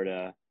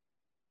Florida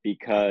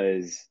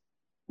because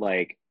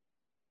like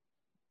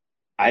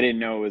I didn't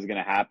know it was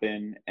gonna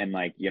happen, and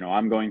like you know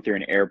I'm going through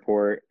an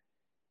airport,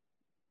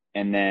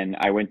 and then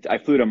I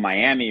flew to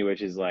Miami,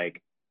 which is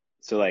like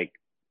so like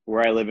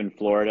where I live in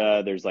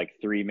Florida, there's like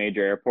three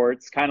major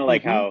airports, kind of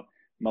like mm-hmm, how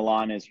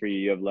Milan is for you.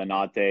 You have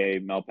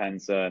Linate,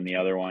 Malpensa, and the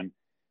other one.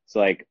 So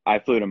like I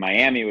flew to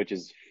Miami, which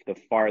is the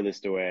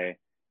farthest away,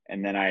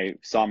 and then I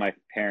saw my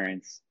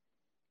parents,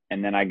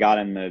 and then I got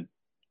in the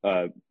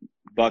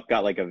Buck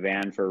got like a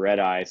van for red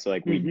eye, so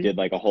like we mm-hmm, did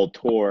like a whole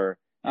tour,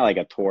 not like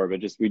a tour, but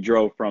just we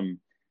drove from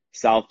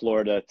South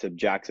Florida to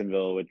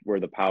Jacksonville, where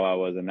the powwow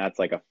was, and that's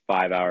like a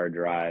 5 hour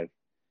drive.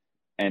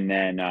 And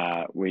then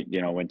we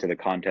you know went to the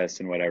contest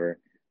and whatever.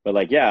 But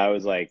like yeah, I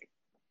was like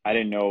I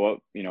didn't know what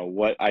you know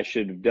what I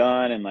should have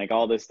done and like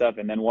all this stuff.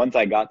 And then once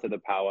I got to the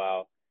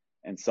powwow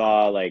and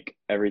saw like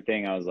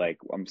everything, I was like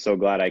I'm so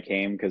glad I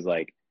came because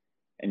like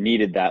I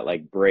needed that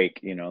like break,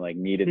 you know, like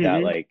needed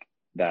that mm-hmm. like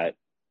that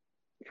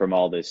from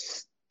all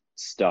this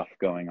stuff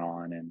going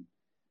on. And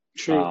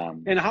True.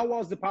 And how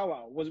was the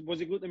powwow? Was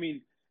it good? I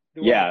mean,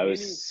 there was yeah, like it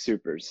was any.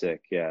 super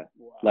sick. Yeah,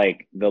 Wow.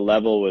 like the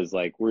level was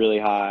like really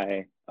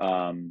high.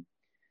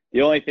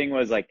 The only thing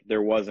was like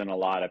there wasn't a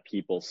lot of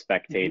people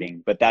Hmm.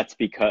 spectating, but that's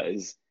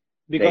because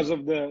Because they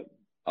of the.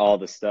 all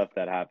the stuff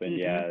that happened. Hmm.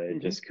 Yeah, it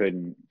Hmm. just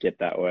couldn't get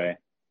that way.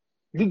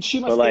 Did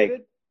Shima But skate like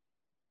it?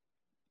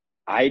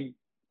 I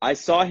I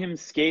saw him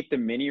skate the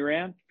mini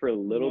ramp for a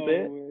little No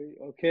bit, way.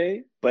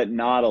 Okay. but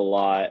not a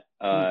lot.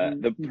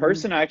 Hmm. The Hmm.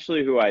 person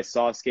actually who I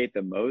saw skate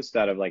the most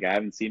out of like I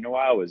haven't seen in a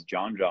while was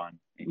John John.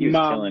 He was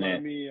killing Mamma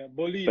it, mia,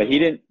 but Bolino.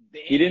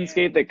 he didn't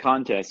skate the Damn,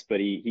 contest, but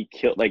he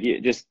killed like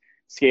just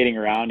skating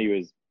around.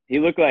 He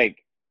looked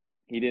like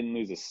he didn't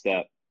lose a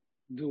step,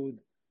 dude.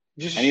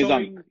 Just and he was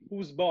on showing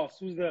who's boss,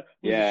 who's the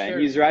yeah, and sheriff.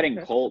 he's riding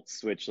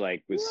Colts, which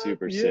like was What?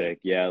 super Yeah. sick.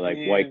 Yeah, like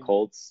white Damn.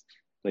 Colts,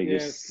 like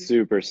Yes. just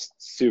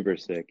super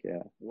sick.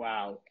 Yeah,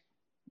 Wow.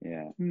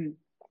 yeah, Hmm.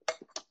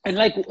 And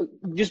like,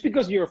 just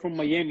because you're from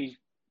Miami,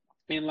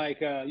 and like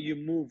you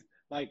moved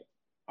like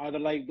other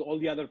like all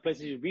the other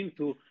places you've been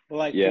to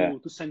like yeah.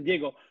 to San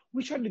Diego,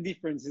 which are the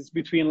differences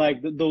between like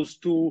those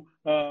two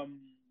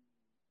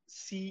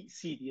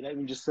city, let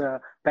me just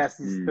pass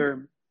this Mm.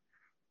 term.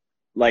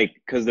 Like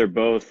because they're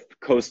both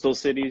coastal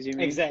cities, you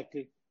mean?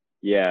 Exactly.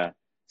 Yeah.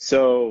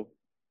 So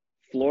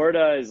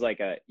Florida is like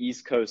a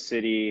East Coast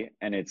city,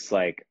 and it's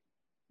like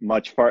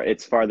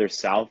it's farther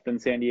south than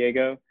San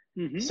Diego.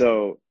 Mm-hmm.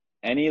 So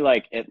any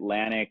like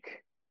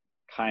Atlantic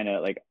kind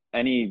of like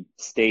any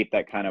state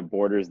that kind of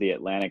borders the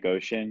Atlantic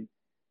Ocean,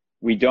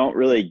 we don't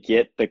really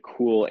get the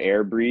cool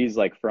air breeze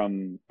like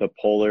from the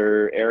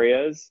polar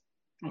areas.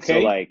 So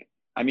Okay. like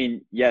I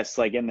mean, yes,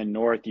 like in the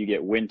north you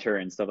get winter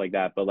and stuff like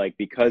that, but like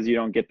because you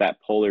don't get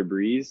that polar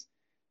breeze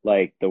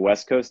like the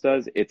West Coast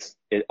does, it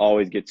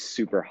always gets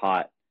super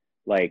hot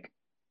like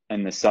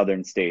in the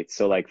southern states.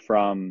 So like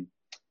from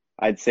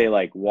I'd say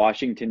like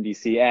Washington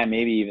DC, and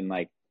maybe even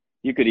like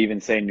you could even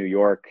say New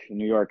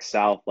York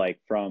South, like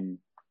from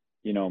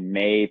you know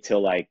May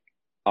till like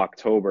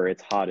October,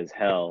 it's hot as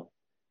hell.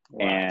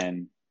 Wow.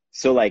 And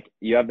so like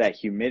you have that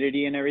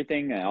humidity and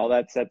everything and all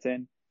that sets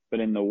in. But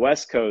in the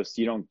West Coast,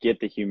 you don't get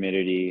the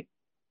humidity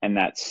and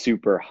that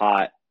super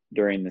hot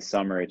during the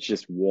summer. It's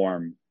just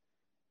warm.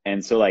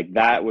 And so like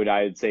that would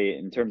I would say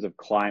in terms of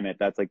climate,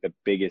 that's like the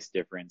biggest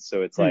difference.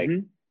 So it's like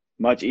Mm-hmm.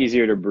 much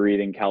easier to breathe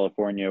in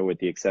California with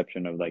the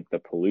exception of like the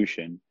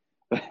pollution.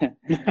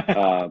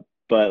 uh,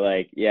 but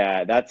like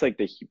yeah, that's like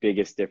the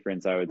biggest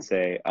difference I would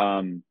say.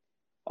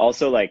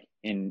 Also like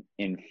in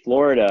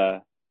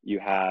Florida, you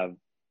have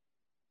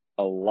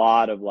a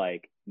lot of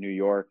like New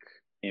York.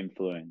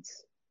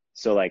 influence.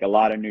 So like a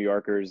lot of New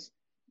Yorkers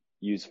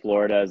use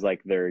Florida as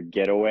like their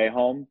getaway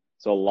home.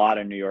 So a lot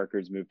of New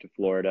Yorkers move to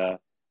Florida.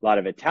 A lot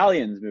of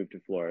Italians move to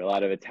Florida. A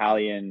lot of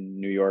Italian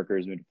New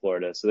Yorkers move to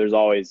Florida. So there's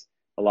always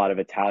a lot of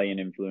Italian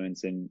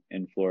influence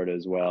in Florida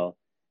as well.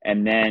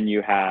 And then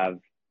you have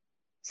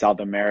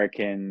South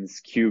Americans,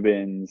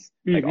 Cubans,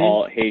 like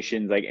all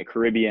Haitians, like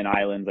Caribbean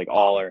islands, like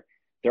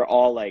they're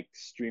all like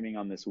streaming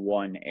on this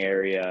one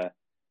area.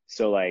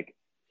 So like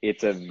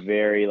it's a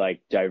very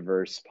like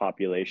diverse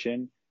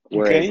population.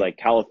 Whereas like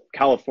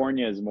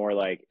California is more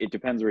like, it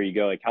depends where you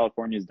go. Like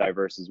California is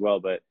diverse as well,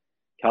 but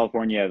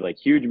California has like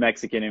huge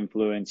Mexican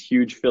influence,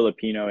 huge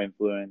Filipino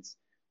influence,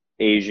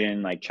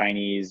 Asian, like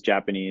Chinese,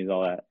 Japanese,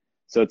 all that.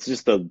 So it's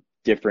just a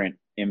different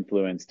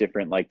influence,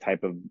 different like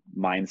type of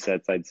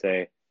mindsets, I'd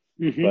say.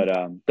 But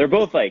they're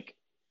both like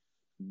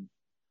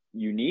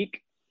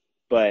unique,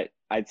 but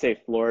I'd say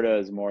Florida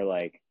is more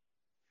like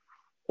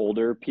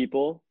older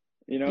people,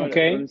 you know what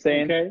I'm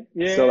saying? Okay.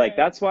 Yeah. So like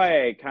that's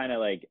why I kind of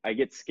like I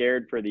get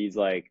scared for these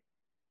like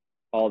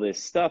all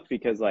this stuff,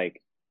 because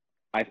like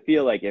I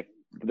feel like if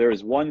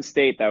there's one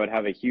state that would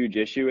have a huge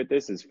issue with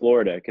this is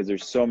Florida, because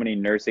there's so many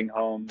nursing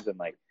homes and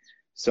like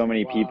so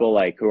many people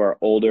like who are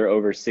older,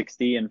 over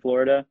 60 in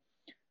Florida.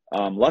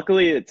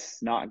 Luckily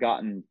it's not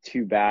gotten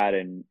too bad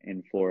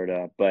in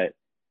Florida, but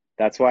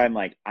that's why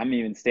I'm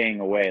even staying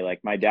away.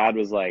 Like my dad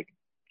was like,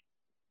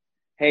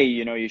 hey,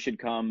 you know, you should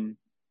come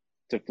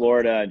to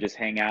Florida and just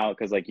hang out,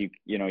 because like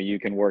you know you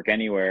can work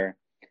anywhere.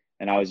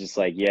 And I was just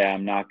like, yeah,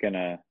 I'm not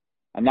gonna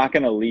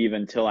leave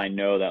until I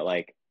know that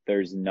like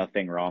there's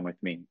nothing wrong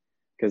with me,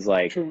 because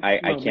like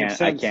I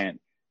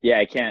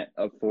can't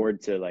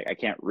afford to, like I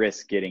can't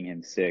risk getting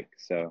him sick.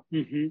 So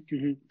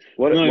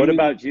what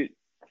about you?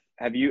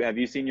 Have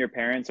you seen your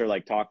parents or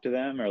like talked to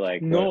them or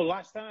like? No,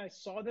 last time I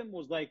saw them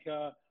was like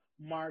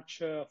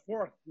March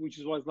 4th, which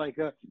was like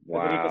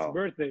Federico's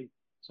birthday.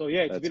 So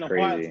yeah, it's been a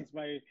while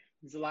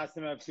since the last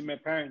time I've seen my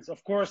parents.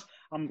 Of course,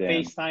 I'm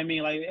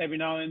FaceTiming like every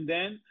now and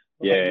then.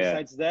 But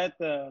besides that,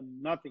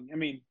 nothing. I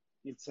mean,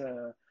 it's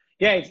the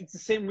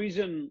same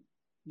reason,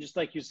 just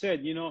like you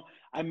said. You know,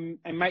 I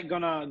might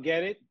gonna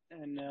get it,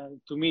 and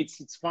to me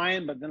it's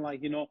fine. But then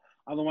like, you know,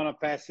 I don't want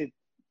to pass it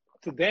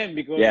to them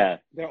because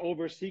they're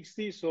over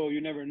 60, so you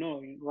never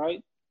know,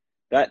 right?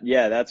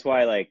 That's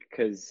why, like,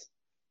 because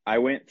I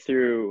went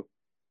through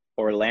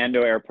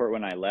Orlando airport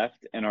when I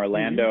left, and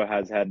Orlando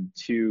has had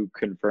 2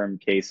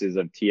 confirmed cases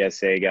of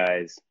TSA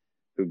guys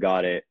who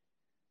got it.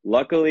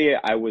 Luckily,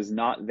 I was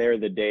not there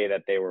the day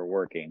that they were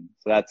working,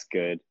 so that's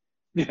good.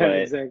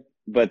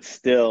 But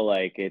still,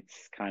 like,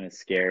 it's kind of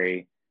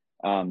scary.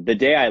 The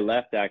day I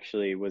left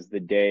actually was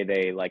the day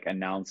they like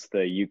announced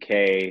the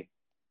UK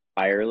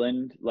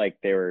Ireland, like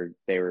they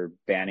were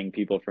banning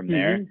people from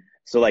there.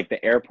 So like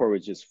the airport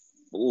was just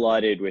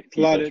flooded with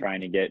people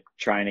trying to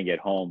get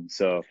home.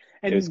 So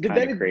it was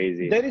kind of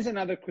crazy. That is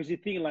another crazy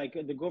thing. Like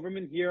the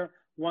government here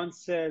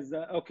once says,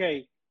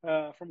 okay,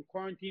 from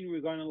quarantine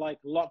we're going to like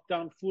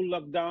full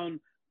lockdown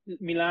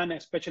Milan,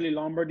 especially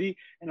Lombardy,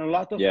 and a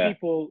lot of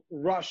people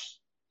rush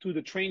to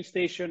the train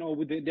station or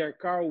with their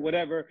car or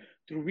whatever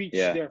to reach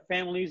their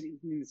families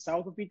in the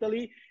south of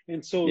Italy,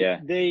 and so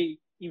they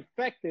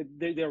infected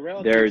their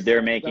relatives.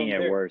 They're making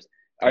it worse.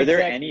 Are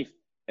there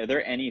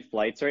any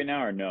flights right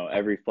now or no?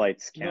 Every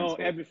flight's canceled.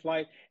 No,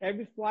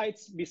 every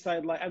flight's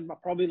beside like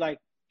probably like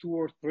 2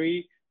 or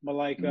 3, but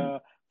like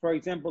for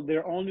example, there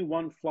are only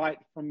 1 flight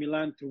from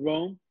Milan to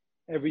Rome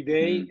every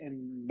day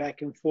and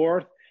back and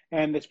forth,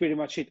 and that's pretty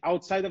much it.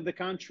 Outside of the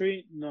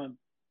country, none.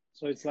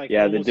 So it's like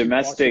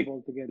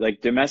the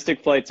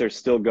domestic flights are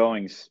still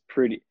going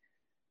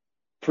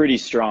pretty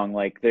strong.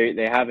 Like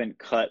they haven't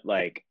cut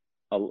like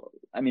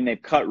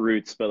they've cut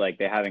routes, but like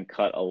they haven't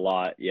cut a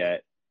lot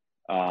yet.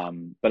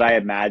 But I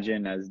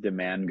imagine as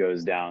demand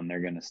goes down,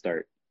 they're going to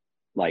start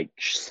like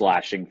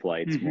slashing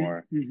flights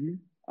more.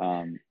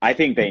 I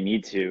think they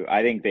need to.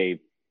 I think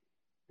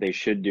they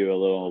should do a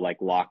little like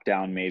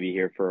lockdown maybe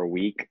here for a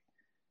week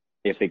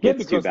if it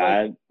gets too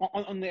bad. Like,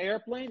 on the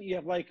airplane, you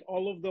have like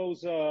all of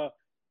those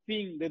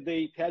things that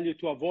they tell you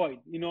to avoid.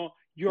 You know,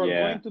 you're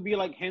going to be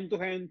like hand to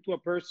hand to a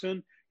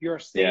person. You're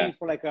staying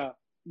for like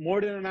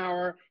more than an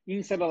hour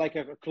inside of like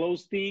a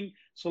closed thing.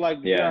 So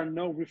like there are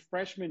no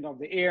refreshment of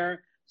the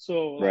air.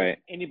 So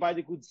like,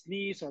 anybody could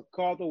sneeze or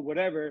cough or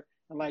whatever,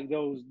 and like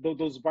those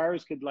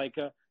viruses could like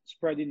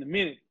spread in a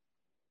minute.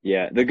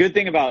 Yeah, the good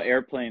thing about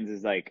airplanes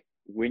is like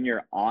when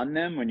you're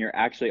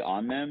actually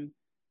on them,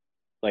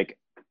 like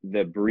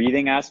the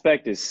breathing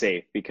aspect is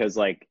safe because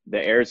like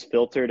the air is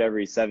filtered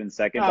every 7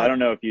 seconds. I don't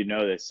know if you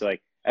know this. So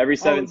like every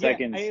 7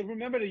 seconds. I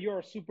remember that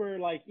you're super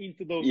like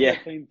into those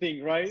airplane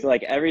thing, right? So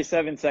like every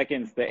 7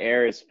 seconds, the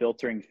air is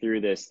filtering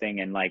through this thing,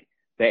 and like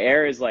the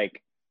air is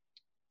like,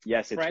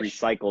 yes, it's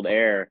recycled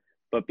air,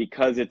 but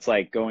because it's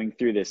like going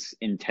through this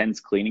intense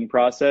cleaning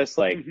process,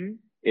 like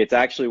it's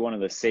actually one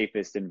of the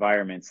safest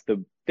environments.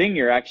 The thing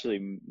you're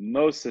actually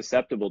most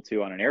susceptible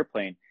to on an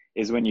airplane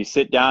is when you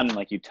sit down and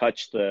like you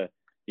touch the,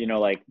 you know,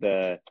 like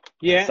the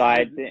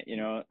side, you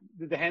know,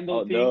 the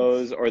handle,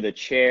 those or the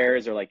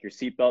chairs or like your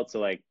seatbelt. So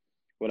like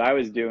what I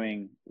was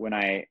doing when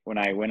I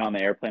went on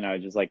the airplane, I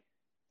was just like,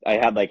 I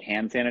had like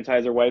hand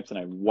sanitizer wipes and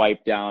I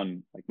wiped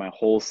down like my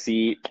whole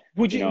seat,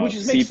 Which you know,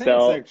 is makes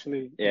sense seatbelt.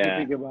 actually if you Yeah.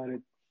 think about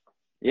it.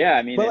 Yeah.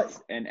 I mean, But like,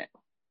 it's, and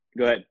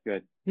go ahead. Go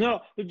ahead.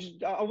 no, but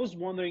I was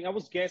wondering, I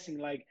was guessing,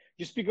 like,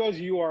 just because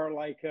you are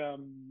like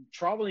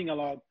traveling a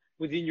lot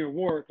within your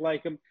work,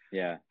 like,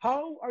 Yeah.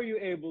 how are you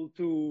able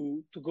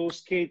to go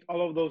skate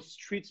all of those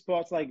street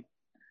spots? Like,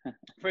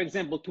 for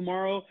example,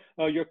 tomorrow,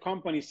 your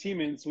company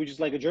Siemens, which is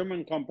like a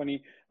German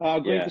company, are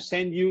going to Yeah.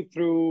 send you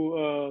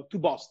through to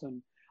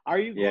Boston. Are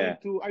you Yeah. going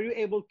to? Are you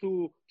able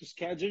to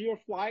schedule your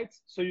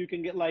flights so you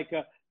can get like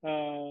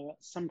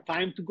some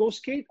time to go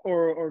skate,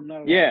 or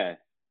not at all? Yeah.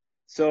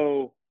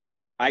 So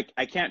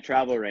I can't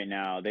travel right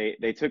now.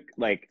 They took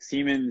like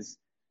Siemens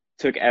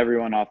took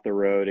everyone off the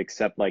road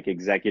except like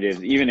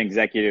executives. Even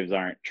executives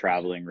aren't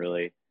traveling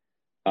really.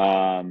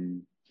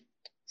 Um,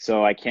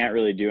 so I can't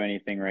really do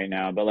anything right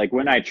now. But like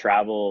when I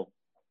travel,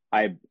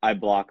 I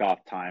block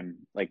off time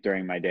like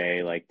during my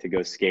day, like to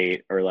go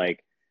skate or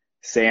like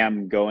say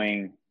I'm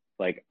going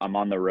like I'm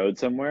on the road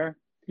somewhere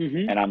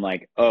Mm-hmm. and I'm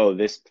like, oh,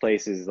 this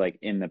place is like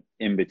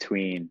in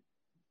between.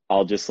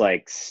 I'll just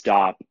like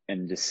stop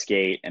and just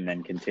skate and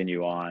then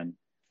continue on.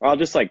 Or I'll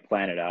just like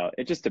plan it out.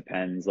 It just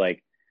depends.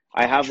 Like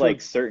I have Sure.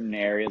 like certain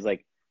areas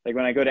like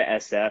when I go to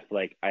SF,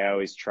 like I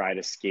always try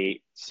to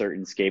skate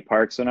certain skate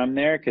parks when I'm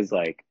there because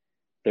like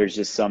there's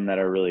just some that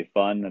are really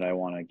fun that I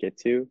want to get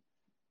to.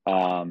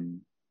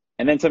 Um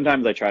and then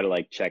sometimes I try to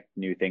like check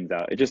new things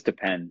out. It just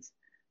depends.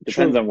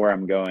 Depends True. on where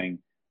I'm going.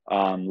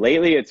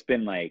 Lately it's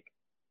been like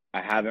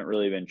I haven't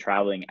really been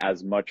traveling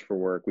as much for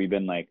work. We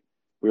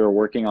were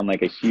working on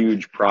like a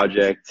huge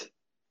project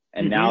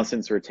and now Mm-hmm.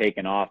 since we're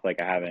taking off,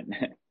 like I haven't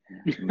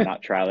I'm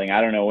not traveling.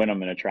 I don't know when I'm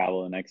gonna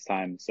travel the next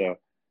time. So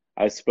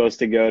I was supposed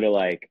to go to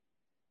like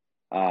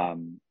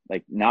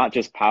not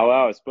just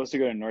powwow, I was supposed to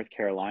go to North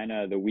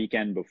Carolina the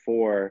weekend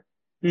before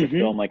to Mm-hmm.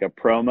 film like a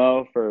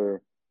promo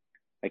for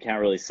I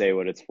can't really say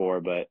what it's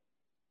for, but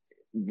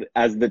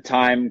as the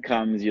time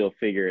comes you'll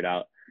figure it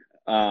out.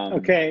 But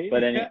Okay.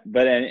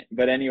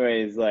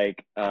 anyways,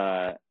 like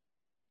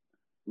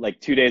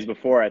 2 days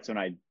before, that's when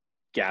I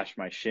gashed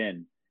my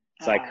shin,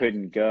 so I Ah,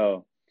 couldn't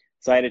go.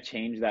 So I had to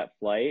change that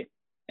flight,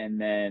 and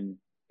then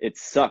it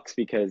sucks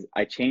because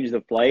I changed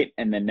the flight,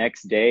 and the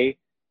next day,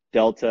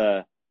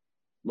 Delta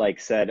like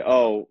said,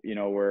 "Oh, you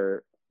know,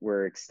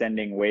 we're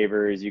extending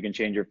waivers. You can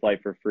change your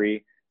flight for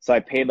free." So I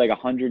paid like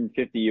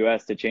 150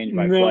 US to change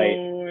my flight,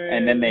 no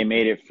and then they way.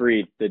 made it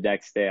free the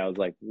next day. I was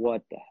like,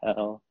 "What the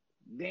hell?"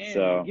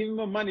 Damn, man, So give me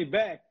my money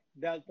back,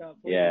 Delta,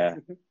 please. yeah,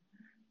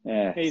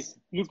 yeah, Hey, it's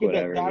look at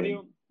that. whatever,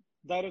 dude.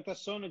 Dario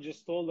Tassone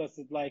just told us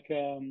that, like,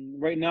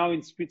 right now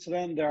in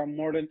Switzerland, there are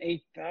more than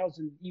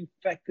 8,000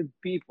 infected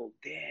people.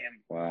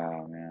 Damn,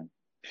 Wow, man.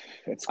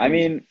 that's I crazy.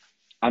 mean,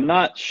 I'm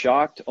not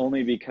shocked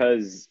only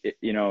because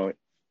you know,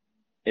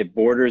 it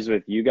borders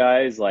with you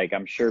guys. Like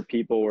I'm sure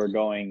people were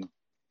going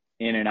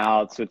in and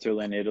out,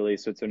 Switzerland, Italy,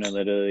 Switzerland,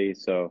 Italy.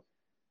 So,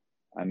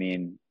 I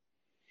mean,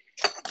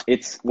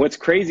 it's what's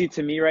crazy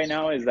to me right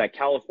now is that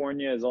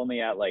California is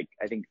only at like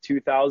I think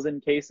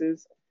 2,000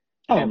 cases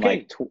Oh, and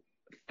like okay.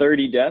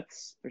 30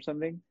 deaths or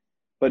something.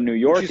 But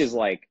Which is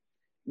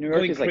New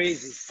York going is like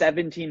crazy.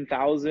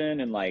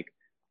 17,000 and like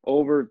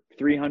over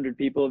 300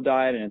 people have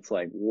died and it's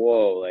like,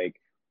 whoa, like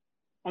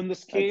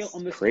that's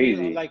On the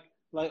scale, crazy. like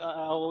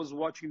I was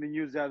watching the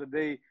news the other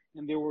day,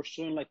 and they were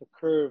showing like a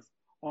curve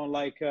on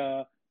like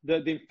the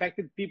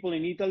infected people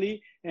in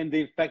Italy and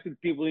the infected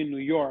people in New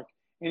York,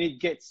 and it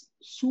gets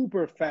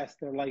super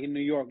faster. Like in New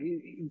York,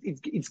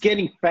 it's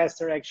getting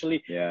faster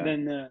actually Yeah.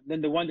 than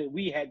the one that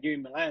we had here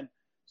in Milan.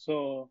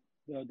 So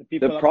the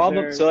The people up problem,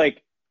 there. so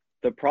like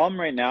the problem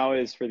right now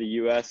is for the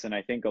US, and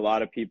I think a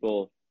lot of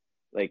people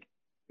like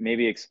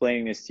maybe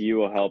explaining this to you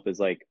will help is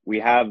like we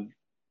have,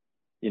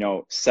 you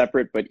know,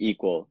 separate but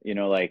equal, you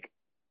know, like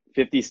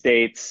 50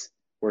 states,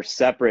 we're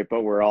separate,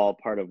 but we're all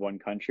part of one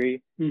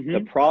country.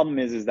 The Hmm. problem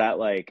is that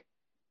like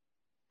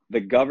the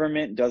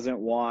government doesn't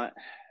want,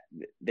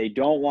 they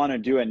don't want to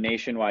do a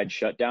nationwide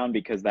shutdown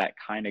because that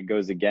kind of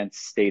goes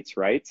against states'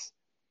 rights.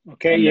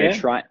 Okay, And they're yeah.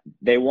 trying,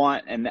 they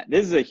want, and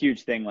this is a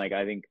huge thing. Like,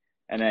 I think,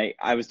 and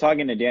I was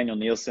talking to Daniel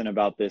Nielsen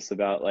about this,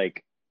 about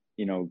like,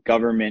 you know,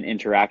 government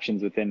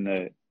interactions within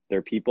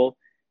their people.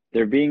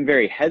 They're being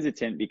very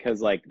hesitant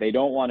because like they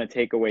don't want to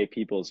take away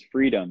people's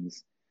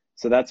freedoms.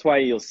 So that's why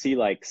you'll see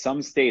like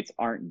some states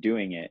aren't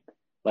doing it.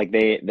 Like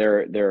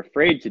they're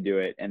afraid to do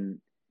it. And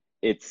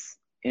it's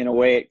in a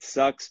way it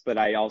sucks, but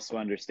I also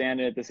understand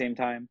it at the same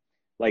time.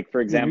 Like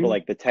for example, Hmm.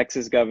 like the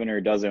Texas governor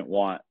doesn't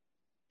want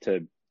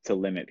to to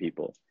limit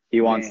people.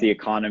 He wants the Damn.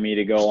 economy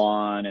to go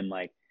on and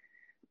like,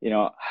 you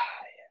know,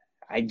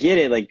 I get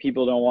it. Like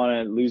people don't want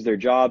to lose their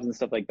jobs and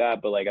stuff like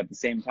that. But like at the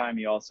same time,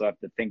 you also have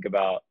to think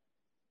about,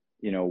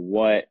 you know,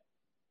 what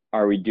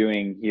are we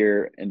doing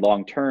here in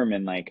long term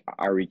and like,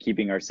 are we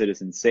keeping our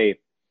citizens safe?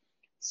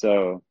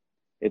 So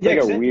it's Yeah, like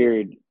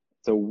exactly.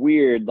 it's a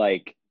weird,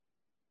 like,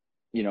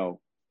 you know,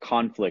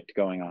 conflict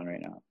going on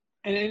right now.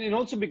 And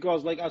also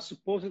because like I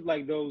suppose it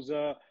like those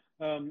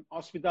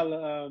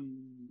hospital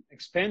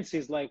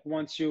expenses, like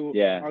once you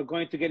Yeah. are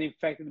going to get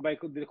infected by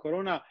the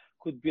corona,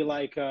 could be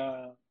like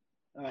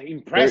There,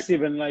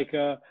 impressive. And like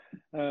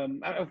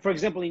for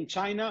example, in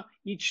China,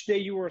 each day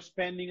you were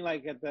spending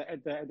like at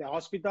the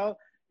hospital,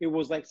 it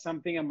was like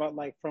something about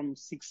like from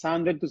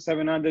 600 to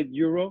 700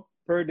 euro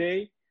per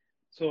day.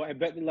 So I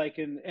bet like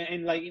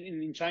like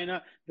in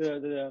China,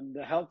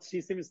 the health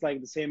system is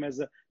like the same as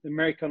the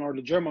American or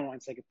the German one.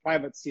 It's like a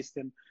private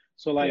system.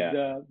 So like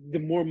yeah, the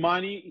more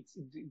money,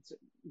 it's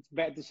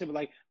bad to say, but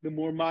like the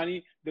more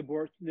money, the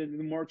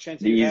more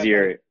chances you have,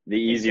 like the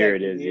easier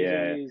it exactly, the is. easier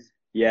it Yeah. is.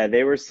 Yeah.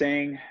 They were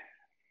saying,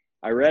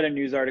 I read a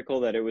news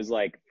article that it was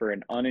like for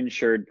an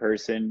uninsured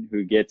person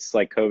who gets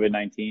like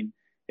COVID-19,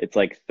 it's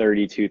like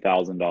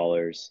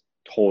 $32,000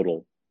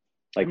 total,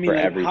 I like mean, for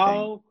like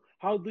everything.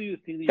 how do you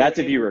think that you're That's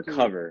if you able to?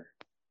 recover.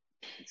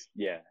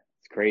 Yeah,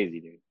 it's crazy,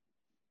 dude.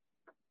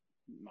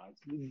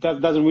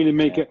 That doesn't really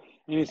make Yeah.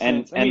 any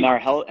sense. I And mean, our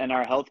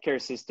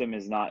healthcare system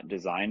is not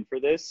designed for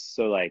this.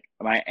 So like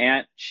my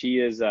aunt, she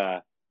is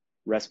a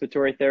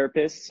respiratory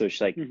therapist. So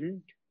she's like,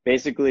 mhm.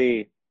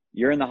 basically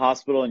you're in the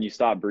hospital and you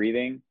stop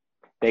breathing,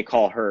 they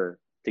call her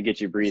to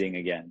get you breathing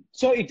again.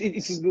 So it's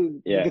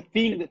Yeah. the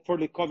thing that for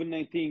the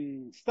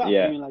COVID-19 stuff. I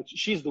Yeah. mean, like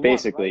she's the one,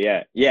 Basically,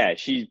 right? yeah. Yeah.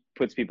 She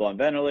puts people on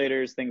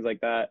ventilators, things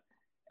like that.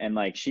 And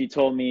like she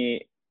told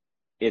me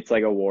it's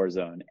like a war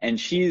zone. And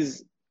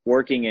she's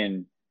working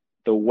in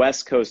the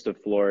west coast of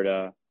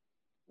Florida,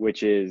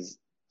 which is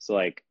so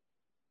like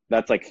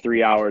that's like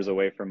 3 hours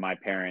away from my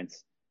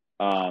parents.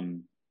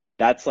 Um,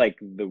 that's like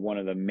the one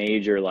of the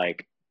major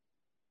like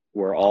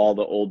where all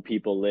the old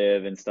people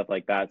live and stuff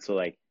like that. So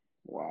like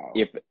Wow.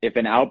 if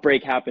an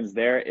outbreak happens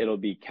there, it'll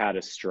be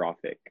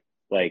catastrophic.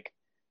 Like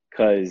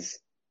because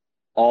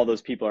all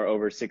those people are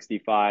over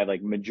 65,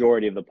 like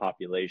majority of the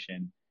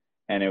population,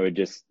 and it would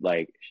just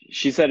like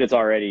she said it's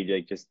already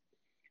like just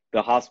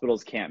the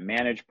hospitals can't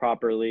manage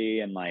properly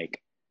and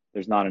like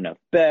there's not enough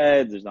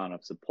beds, there's not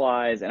enough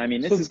supplies. And I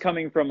mean, this is So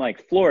coming from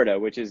like Florida,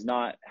 which is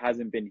not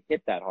hasn't been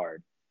hit that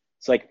hard.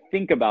 So like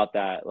think about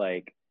that,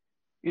 like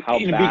how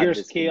in a bigger bad this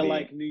can scale, be.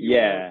 like New York,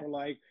 Yeah, or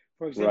like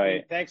for example in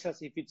right.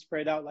 Texas, if it's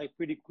spread out like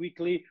pretty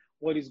quickly,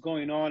 what is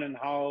going on and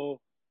how?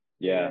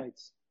 Yeah, Yeah.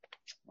 it's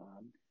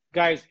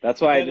guys,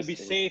 That's you why I better be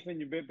just safe and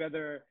you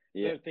better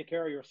yeah, take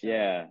care of yourself.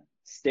 yeah.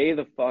 Stay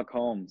the fuck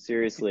home.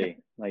 Seriously.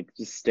 Like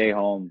just stay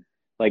home.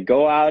 Like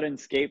go out and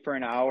skate for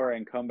an hour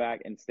and come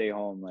back and stay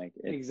home. Like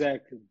it's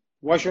Exactly.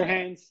 Wash your yeah.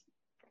 hands,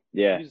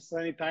 Yeah. use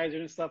sanitizer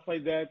and stuff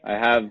like that. I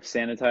have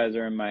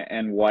sanitizer in my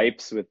and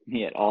wipes with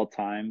me at all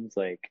times.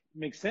 Like,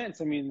 Makes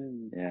sense. I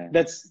mean, yeah.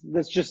 that's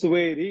just the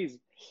way it is.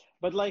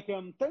 But like,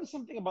 tell me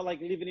something about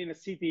like living in a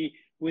city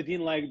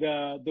within like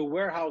the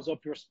warehouse of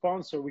your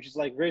sponsor, which is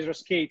like Razor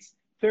Skates,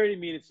 30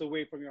 minutes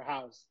away from your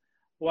house.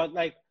 What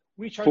like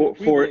which are the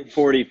privileged?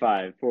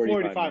 45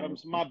 45.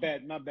 minutes. My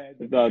bad, my bad.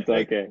 That's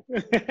Like, okay.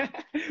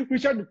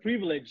 which are the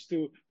privileged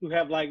to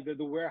have like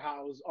the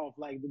warehouse of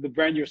like the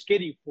brand you're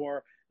skating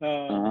for,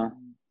 Uh-huh.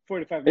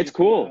 45 It's minutes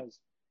from your cool. house.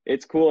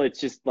 It's cool. It's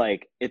just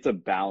like it's a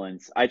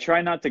balance. I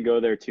try not to go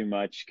there too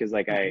much because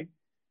like Mhm.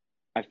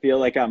 I feel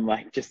like I'm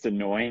like just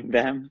annoying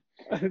them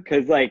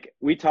because like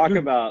we talk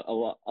about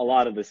a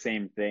lot of the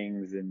same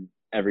things and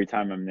every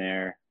time I'm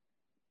there.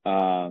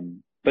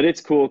 But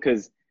it's cool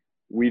because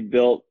we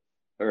built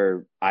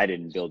or I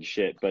didn't build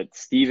shit, but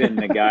Steven,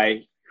 the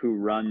guy who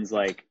runs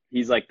like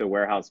he's like the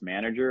warehouse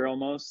manager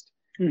almost.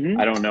 I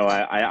Mhm. don't know.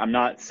 I'm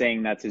not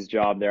saying that's his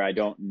job there. I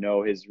don't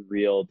know his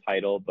real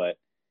title, but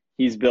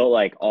he's built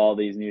like all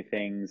these new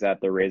things at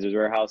the Razors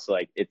warehouse. So,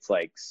 like it's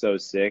like so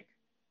sick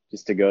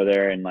just to go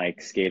there and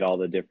like skate all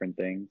the different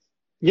things.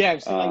 Yeah,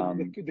 I've seen like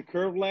Um, the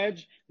curve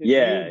ledge that you,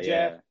 yeah,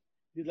 Jeff, yeah.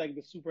 did like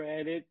the super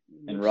edit.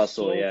 It And looks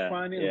Russell, so yeah,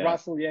 funny. And yeah,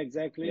 Russell, yeah,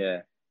 exactly.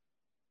 yeah.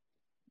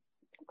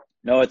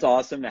 No, it's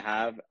awesome to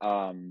have.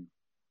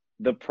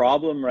 The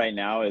problem right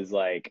now is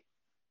like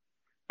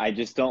I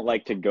just don't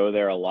like to go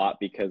there a lot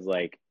because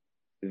like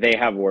they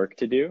have work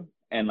to do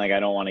and like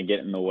I don't want to get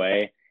in the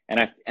way.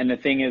 And the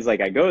thing is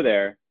like I go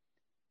there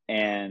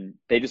and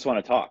they just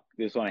want to talk.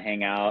 They just want to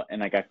hang out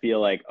and like I feel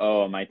like,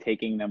 oh, am I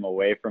taking them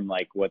away from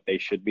like what they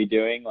should be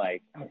doing?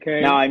 Like now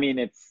Okay. I mean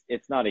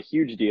it's not a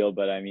huge deal,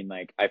 but I mean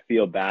like I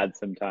feel bad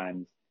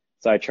sometimes.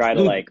 So I try to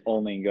Dude, like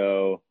only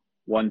go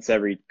once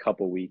every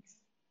couple weeks.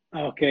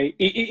 okay.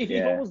 If I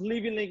Yeah. was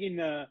living like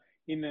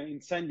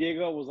in San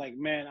Diego, I was like,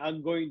 man,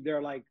 I'm going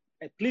there like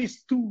at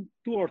least two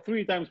or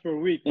three times per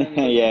week, man, Yeah,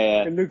 because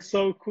yeah. it looks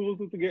so cool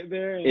to get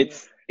there.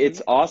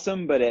 It's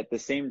awesome, but at the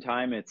same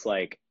time, it's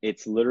like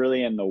it's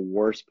literally in the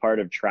worst part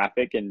of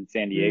traffic in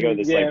San Diego.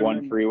 This Yeah, like I one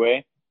remember.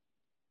 freeway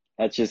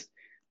that's just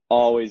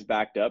always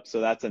backed up. So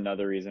that's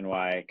another reason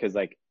why, because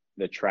like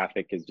the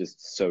traffic is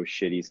just so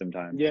shitty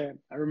sometimes. Yeah,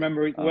 I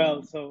remember it well.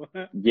 Um, So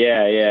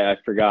yeah, yeah,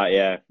 I forgot.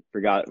 Yeah,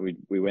 forgot.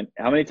 We went.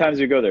 How many times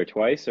did we go there?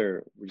 Twice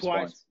or just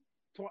twice,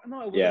 once?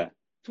 no, it was Yeah. like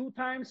two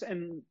times,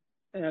 and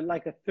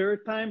like a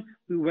third time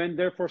we went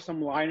there for some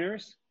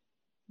liners.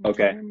 I can't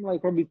Okay. remember,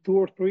 like probably two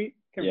or three.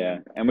 Can't Yeah,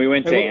 remember. and we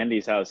went Like, to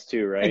Andy's house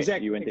too, right? You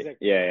exactly, went to.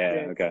 exactly. Yeah, yeah.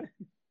 Yes. Okay.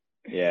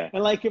 Yeah.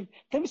 And like,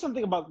 tell me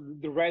something about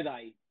the red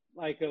eye.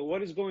 Like,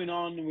 what is going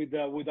on with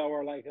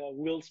our like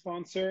wheel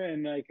sponsor,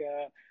 and like,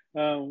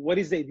 what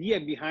is the idea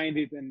behind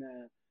it, and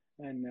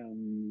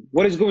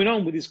what is going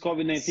on with this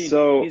COVID-19?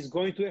 So Is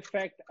going to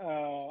affect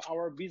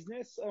our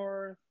business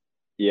or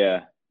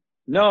yeah,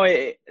 no,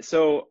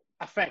 so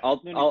affect,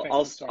 I'll not I'll affect? I'll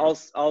I'm sorry. I'll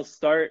I'll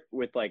start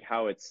with like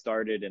how it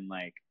started and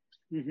like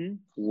Mm-hmm.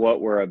 what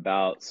we're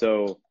about.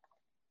 So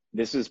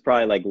this was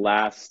probably like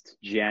last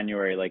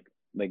January, like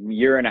a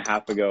year and a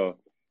half ago.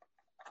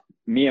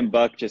 Me and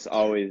Buck just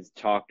always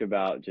talked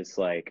about just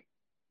like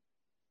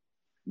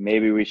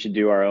maybe we should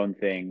do our own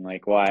thing.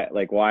 Why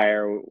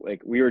are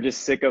like we were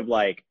just sick of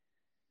like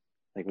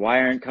why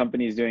aren't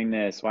companies doing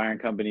this? Why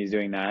aren't companies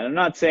doing that? And I'm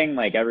not saying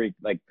like every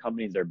like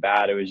companies are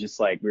bad. It was just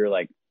like we were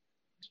like,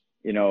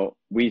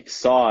 we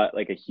saw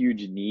like a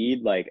huge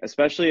need, like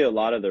especially a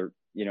lot of the,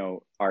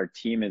 our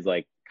team is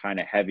like kind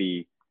of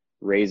heavy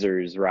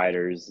razors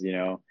riders,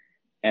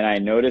 and I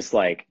noticed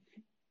like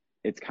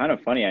it's kind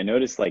of funny. I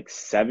noticed like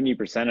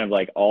 70% of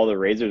like all the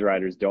razors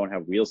riders don't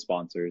have wheel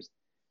sponsors.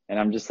 And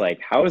I'm just like,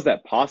 how is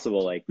that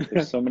possible? Like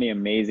there's so many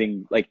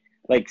amazing like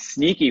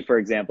Sneaky, for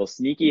example.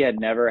 Sneaky had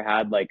never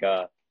had like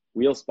a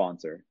wheel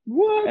sponsor.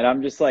 What? And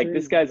I'm just like,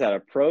 this Crazy. guy's at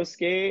a pro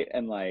skate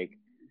and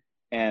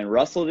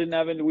Russell didn't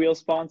have a wheel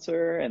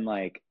sponsor, and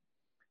like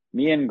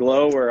me and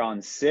Glow were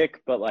on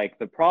Sick, but like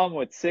the problem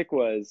with Sick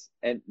was,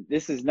 and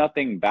this is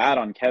nothing bad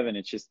on Kevin,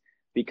 it's just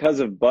because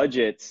of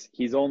budgets,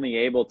 he's only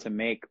able to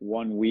make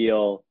one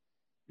wheel,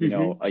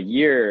 Mm-hmm. a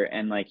year,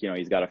 and like,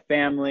 he's got a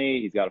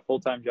family, he's got a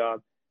full-time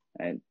job,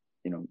 and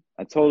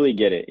I totally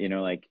get it,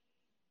 like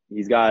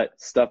he's got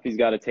stuff he's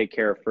got to take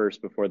care of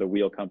first before the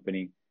wheel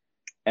company.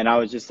 And I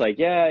was just like,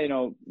 yeah,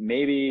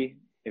 maybe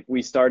if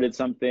we started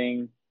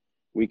something,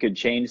 we could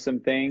change some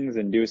things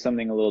and do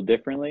something a little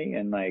differently.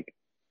 And like,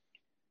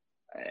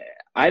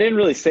 I didn't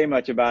really say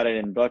much about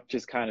it, and Buck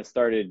just kind of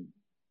started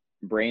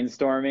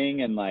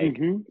brainstorming, and like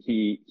Mm-hmm.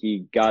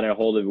 he got a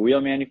hold of a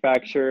wheel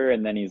manufacturer,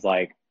 and then he's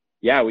like,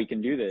 yeah, we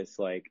can do this.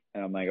 Like,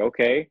 and I'm like,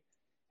 okay.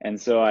 And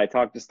so I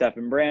talked to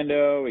Stefan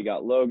Brando, we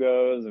got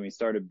logos, and we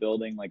started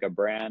building like a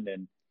brand.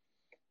 And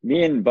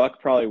me and Buck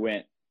probably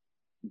went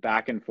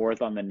back and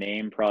forth on the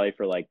name probably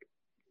for like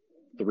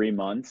 3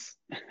 months.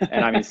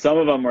 And I mean, some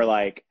of them were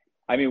like,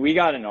 I mean, we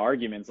got in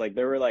arguments. Like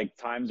there were like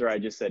times where I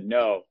just said,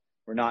 no,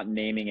 we're not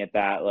naming it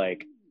that.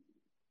 Like,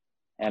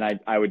 and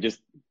I would just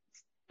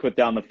put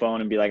down the phone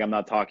and be like, I'm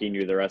not talking to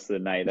you the rest of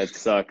the night. That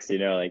sucks.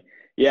 Like,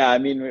 yeah, I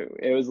mean,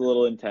 it was a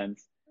little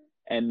intense.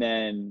 And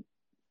then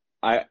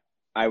I,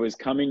 I was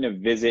coming to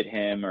visit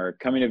him or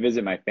coming to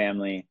visit my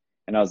family.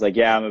 And I was like,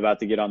 yeah, I'm about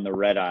to get on the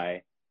red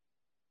eye.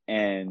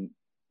 And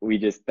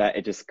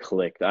it just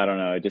clicked. I don't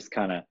know. It just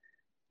kind of,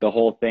 the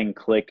whole thing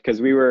clicked because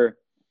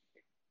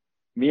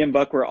me and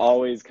Buck were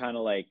always kind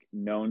of like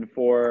known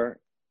for,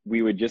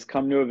 we would just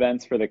come to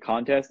events for the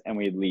contest and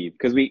we'd leave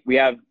because we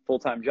have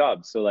full-time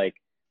jobs. So like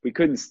we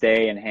couldn't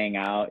stay and hang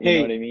out. You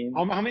know what I Hey, mean?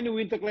 how many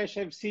Winter Clash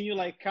have seen you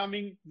like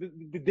coming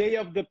the day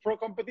of the pro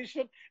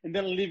competition and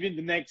then leaving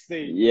the next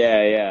day?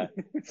 Yeah, yeah.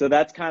 So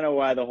that's kind of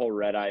why the whole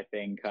red eye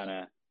thing kind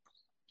of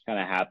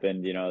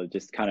happened. It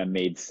just kind of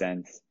made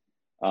sense.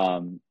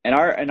 And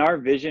our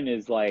vision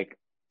is like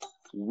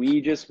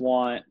we just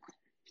want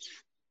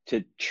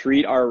to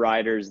treat our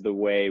riders the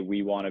way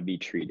we want to be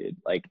treated,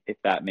 like if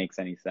that makes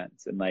any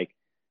sense. And like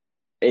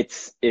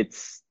it's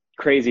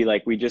crazy,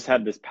 like we just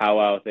had this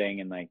powwow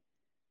thing, and like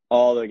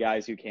all the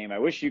guys who came, I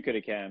wish you could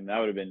have come, that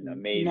would have been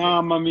amazing.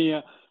 Mamma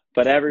mia.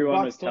 But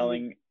everyone was Buck told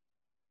me.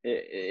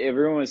 telling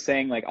everyone was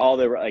saying like all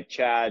the like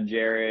Chad,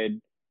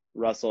 Jared,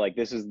 Russell, like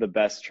this is the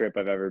best trip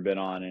I've ever been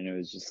on. And it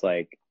was just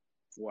like,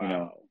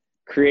 Wow.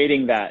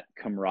 creating that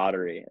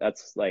camaraderie.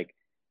 That's like,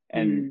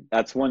 and Mm.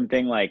 that's one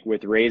thing like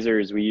with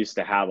razors we used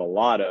to have a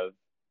lot of,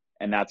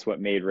 and that's what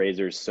made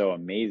razors so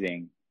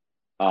amazing.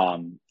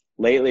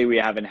 Lately we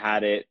haven't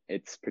had it.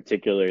 It's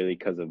particularly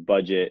because of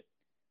budget,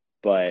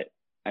 but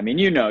I mean,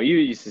 you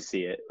used to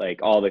see it,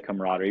 like all the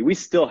camaraderie. We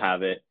still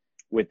have it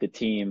with the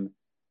team,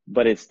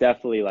 but it's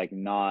definitely like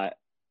not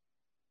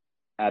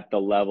at the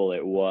level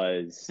it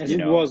was, As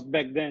it was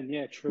back then.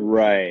 Yeah, true, true.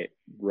 Right,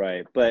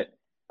 right. But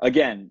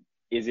again,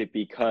 is it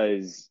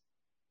because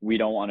we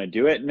don't want to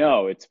do it?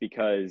 No, it's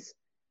because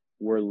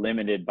we're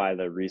limited by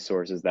the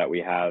resources that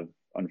we have, True.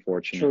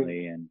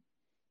 unfortunately. And,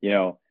 you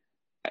know,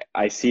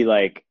 I see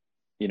like,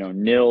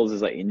 Nils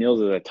is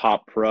a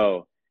top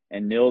pro,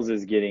 and Nils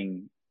isn't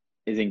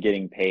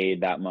getting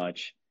paid that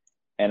much.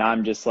 And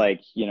I'm just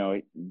like,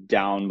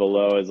 down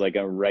below as like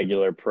a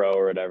regular pro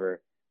or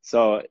whatever.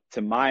 So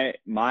to my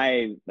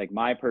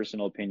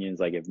personal opinion is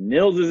like, if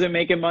Nils isn't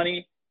making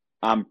money,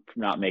 I'm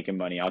not making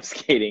money off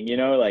skating,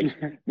 like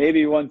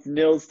maybe once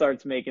Nils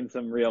starts making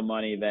some real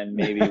money, then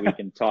maybe we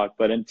can talk.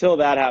 But until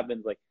that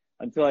happens, like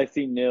until I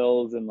see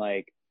Nils and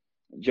like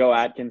Joe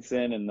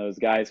Atkinson and those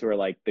guys who are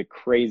like the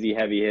crazy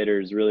heavy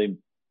hitters really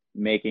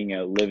making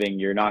a living,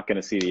 you're not going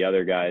to see the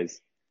other guys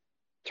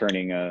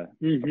turning a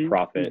Hmm.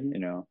 profit,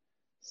 Hmm.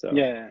 So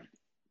Yeah.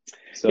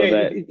 so Yeah,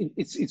 that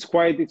it's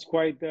quite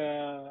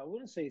I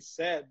wouldn't say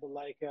sad, but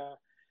like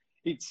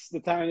it's the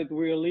time that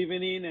we're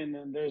living in,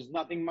 and there's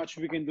nothing much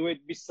we can do it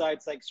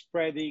besides like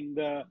spreading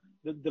the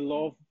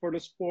love for the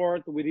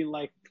sport within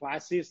like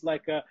classes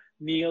like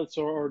Niels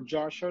or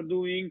Josh are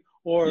doing,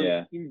 or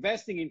Yeah.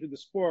 investing into the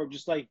sport,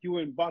 just like you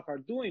and Buck are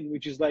doing,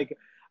 which is like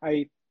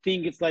I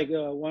think it's like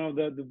one of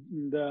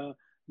the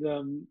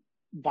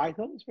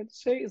vital, is what to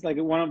say. It's like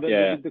one of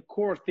Yeah. the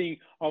core thing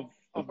Of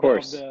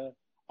course.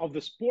 of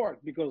the sport,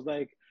 because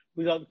like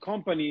without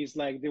companies,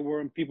 like there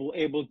weren't people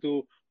able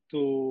to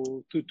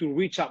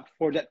reach out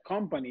for that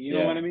company. You know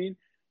Yeah. what I mean?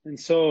 And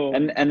so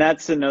And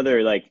that's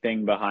another like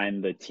thing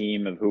behind the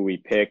team of who we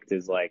picked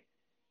is like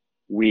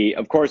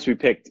of course we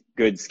picked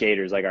good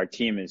skaters. Like our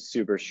team is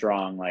super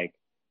strong. Like,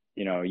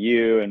 you know,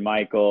 you and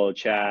Michael,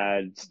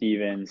 Chad,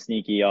 Steven,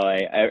 Sneaky,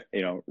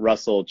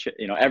 Russell,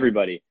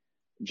 everybody,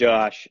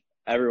 Josh,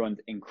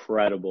 everyone's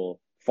incredible.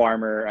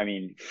 Farmer, I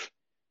mean,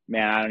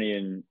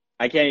 man,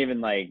 I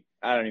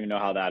don't even know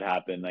how that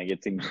happened. Like,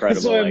 it's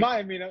incredible. so am like, I.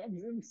 I mean,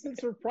 I'm still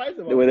surprised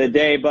about with it. the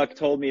day Buck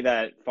told me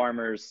that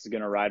Farmer's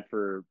gonna ride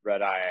for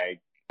Red Eye,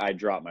 I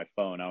dropped my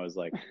phone. I was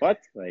like, what?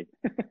 Like,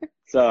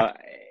 so,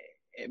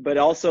 but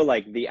also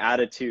like the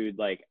attitude,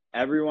 like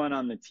everyone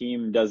on the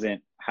team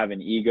doesn't have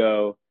an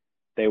ego.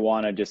 They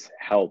want to just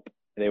help.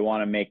 They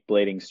want to make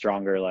blading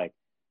stronger. Like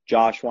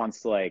Josh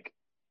wants to like,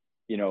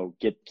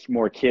 get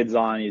more kids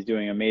on. He's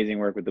doing amazing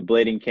work with the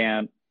blading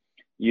camp.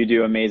 You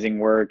do amazing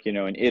work,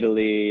 in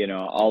Italy,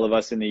 all of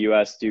us in the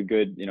US do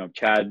good.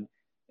 Chad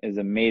is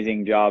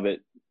amazing job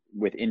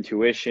with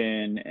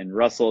intuition, and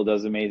Russell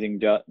does amazing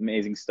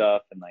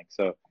stuff. And like,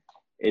 so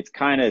it's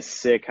kind of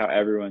sick how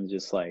everyone's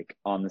just like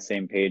on the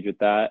same page with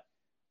that.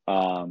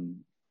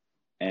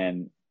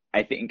 And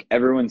I think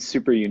everyone's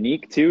super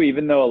unique too,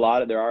 even though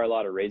there are a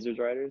lot of Razors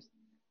riders.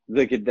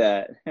 Look at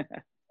that.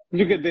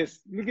 Look at this.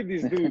 Look at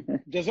this dude.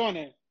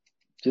 Jazzone.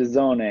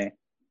 Jazzone.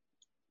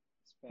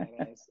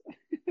 Badass.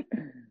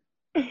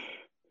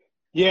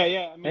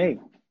 Yeah. I mean, Hey.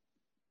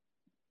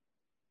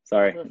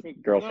 Sorry,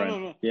 perfect. girlfriend.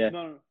 No. Yeah.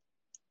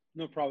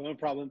 No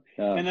problem.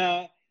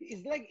 And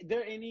is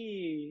there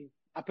any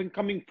up and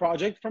coming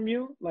project from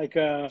you, like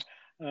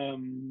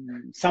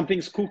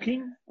something's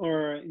cooking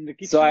or in the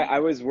kitchen? So I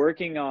was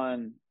working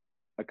on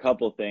a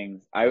couple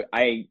things.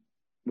 I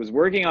was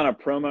working on a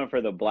promo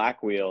for the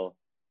Black Wheel,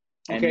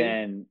 and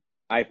then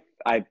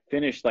I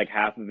finished like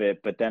half of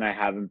it, but then I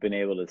haven't been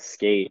able to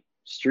skate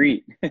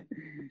street.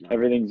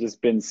 Everything's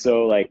just been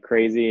so like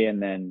crazy,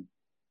 and then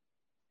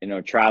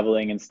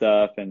traveling and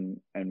stuff, and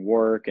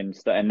work and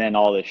stuff, and then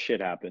all this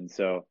shit happened.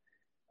 So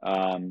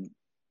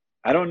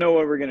I don't know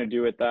what we're gonna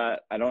do with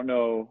that. I don't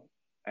know.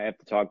 I have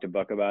to talk to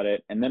Buck about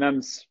it. And then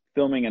I'm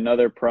filming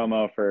another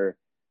promo for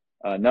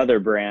another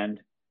brand,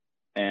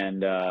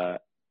 and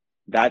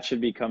that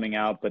should be coming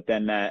out, but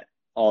then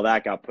all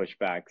that got pushed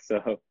back.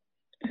 So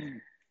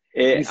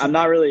I'm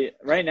not really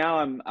right now.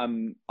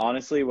 I'm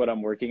honestly, what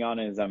I'm working on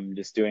is I'm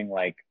just doing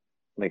like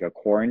a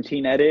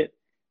quarantine edit.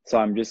 So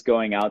I'm just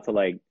going out to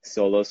like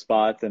solo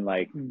spots and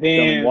like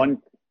filming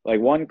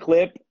one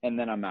clip, and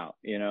then I'm out,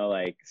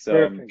 so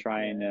perfect. I'm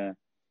trying to,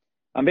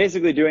 I'm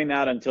basically doing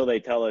that until they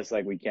tell us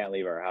like we can't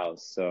leave our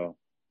house. So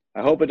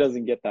I hope it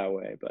doesn't get that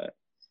way, but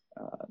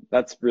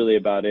that's really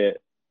about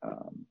it.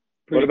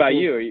 What about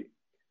cool. you?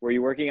 Were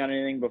you working on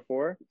anything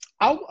before?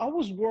 I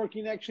was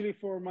working actually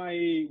for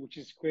which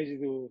is crazy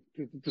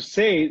to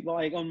say,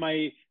 like on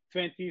my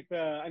 20th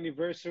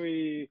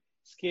anniversary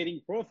skating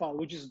profile,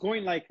 which is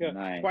going like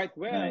quite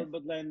well. Nice.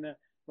 But then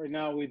right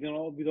now within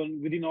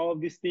all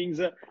of these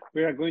things,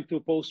 we are going to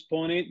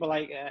postpone it. But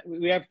like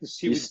we have to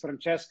see with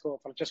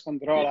Francesco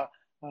Androla,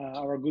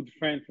 our good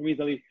friend from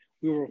Italy.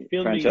 We were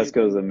filming.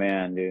 Francesco's a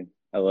man, dude.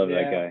 I love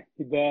that guy.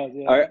 He does.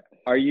 Yeah.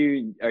 Are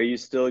you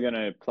still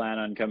gonna plan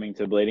on coming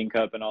to Blading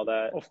Cup and all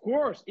that? Of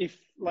course, if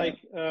like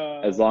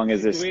as long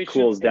as this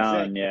cools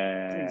down,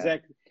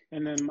 exactly.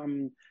 And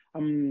then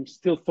I'm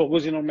still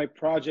focusing on my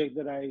project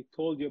that I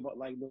told you about,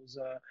 like those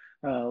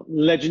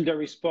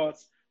legendary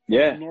spots from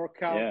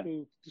NorCal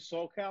to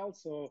SoCal.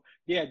 So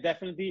yeah,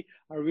 definitely,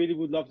 I really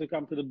would love to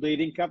come to the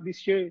Blading Cup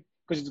this year,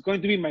 because it's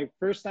going to be my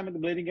first time at the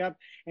Blading Cup,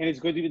 and it's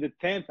going to be the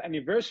 10th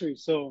anniversary.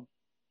 So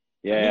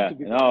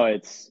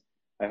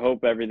I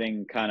hope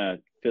everything kind of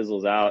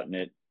fizzles out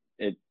and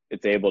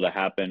it's able to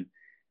happen.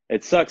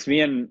 It sucks. Me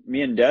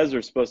and Des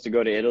were supposed to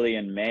go to Italy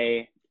in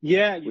May.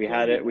 Yeah, we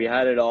had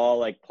it all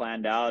like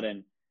planned out,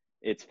 and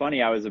it's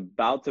funny. I was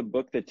about to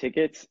book the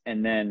tickets,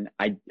 and then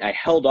I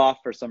held off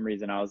for some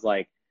reason. I was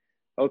like,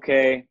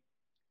 okay,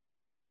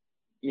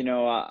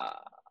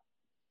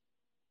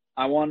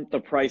 I want the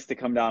price to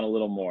come down a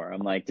little more.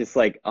 I'm like, just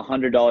like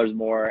 $100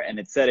 more, and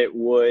it said it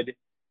would,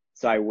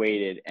 so I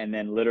waited, and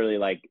then literally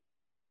like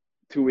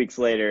 2 weeks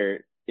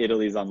later,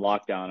 Italy's on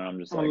lockdown, and I'm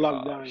just on like,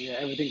 lockdown,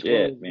 everything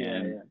shit, closed,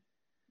 man. Yeah.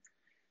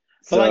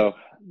 So like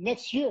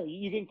next year,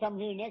 you can come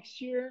here next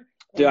year.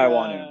 Do I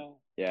want to?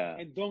 Yeah.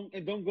 And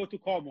don't go to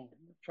Como.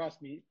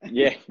 Trust me.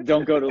 Yeah,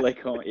 don't go to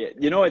Lake Como. Yeah.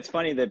 It's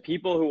funny, the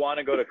people who want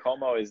to go to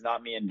Como is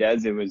not me and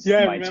Des. It was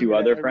my two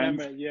other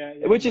friends.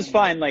 Which is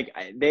fine. Like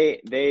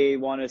they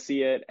want to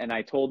see it, and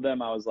I told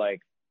them, I was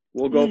like,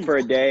 we'll go for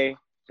a day.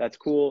 that's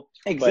cool.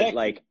 Exactly. But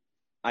like,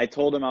 I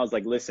told him, I was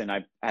like, listen,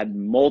 I've had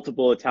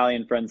multiple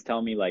Italian friends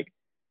tell me like,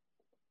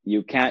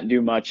 you can't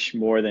do much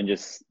more than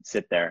just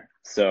sit there.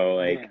 So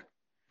like,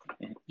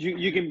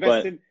 you can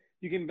invest but in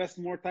you can invest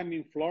more time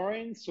in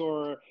Florence,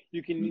 or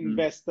you can mhm.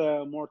 invest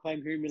more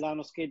time here in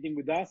Milano skating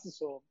with us.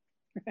 So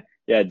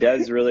Yeah,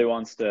 Des really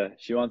wants to,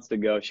 she wants to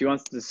go. She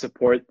wants to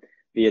support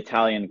the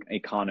Italian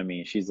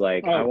economy. She's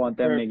like, I oh, want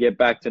them to perfect. get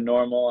back to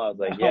normal. I was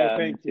like, Oh, yeah, me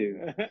thank too.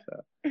 you.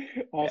 So,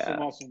 Awesome,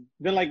 yeah, awesome.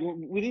 Then like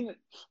within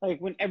like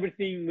when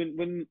everything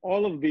when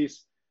all of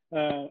this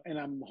and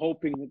I'm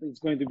hoping that it's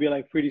going to be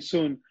like pretty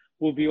soon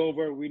will be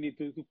over. We need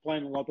to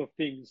plan a lot of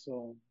things.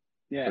 So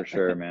yeah. for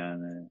sure,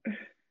 man.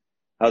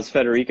 How's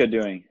Federica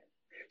doing?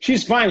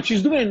 She's fine.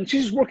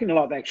 She's working a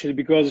lot actually,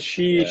 because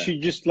Yeah. she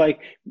just like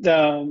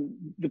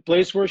the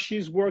place where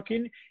she's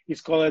working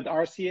is called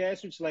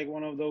RCS, which is like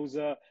one of those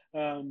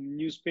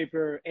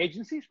newspaper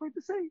agencies, right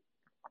to say,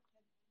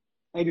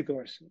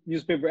 editors,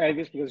 newspaper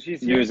editors, because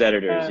she's here. News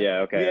editors. Uh, Yeah.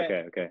 Okay. yeah,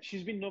 Okay. Okay.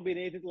 she's been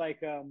nominated like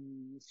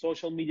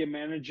social media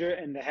manager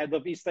and the head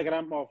of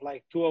Instagram of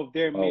like two of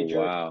their Oh, major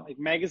wow. like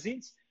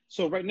magazines.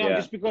 So right now, Yeah.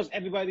 just because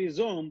everybody is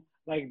home,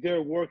 like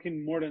they're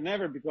working more than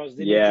ever because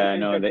they need to Yeah. I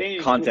know that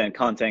entertain. content.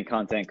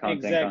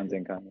 Exactly. Yeah,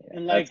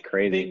 And that's like the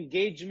crazy.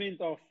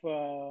 engagement of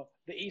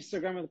the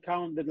Instagram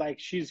account that like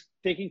she's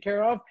taking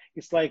care of,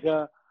 it's like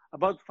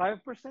about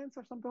 5%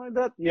 or something like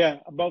that. Yeah,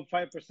 about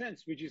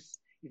 5%, which is,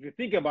 if you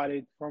think about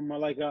it, from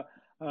like a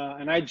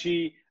an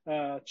IG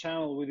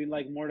channel within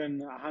like more than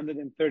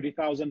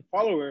 130,000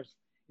 followers,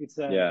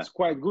 Yeah. it's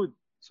quite good.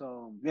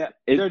 So yeah,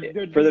 they're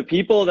For the doing.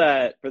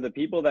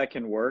 people that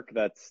can work,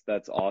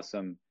 that's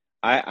awesome.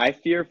 I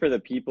fear for the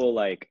people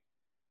like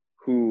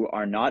who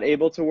are not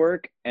able to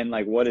work and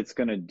like what it's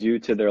gonna do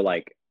to their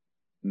like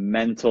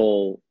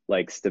mental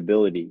like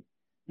stability,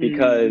 Yeah.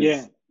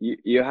 because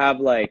you have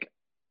like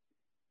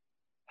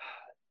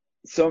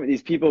so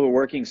these people who are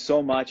working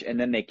so much and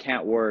then they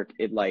can't work.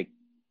 It like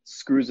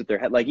screws with their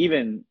head. Like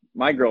even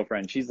my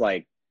girlfriend, she's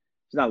like,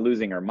 she's not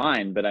losing her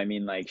mind, but I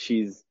mean like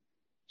she's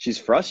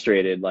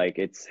frustrated. Like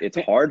it's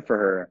hard for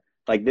her.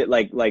 Like that,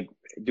 like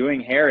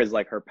doing hair is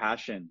like her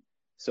passion.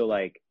 So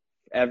like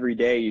every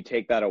day you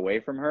take that away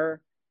from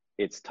her,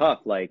 it's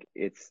tough. Like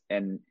it's,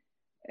 and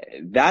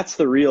that's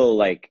the real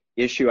like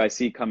issue I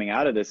see coming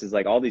out of this, is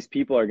like all these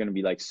people are going to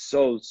be like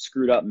so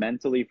screwed up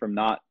mentally from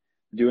not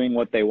doing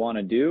what they want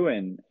to do,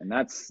 and No,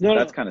 that's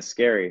no. kind of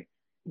scary.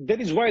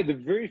 That is why the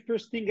very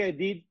first thing I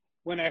did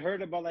when I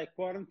heard about like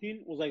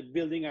quarantine was like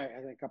building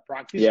like a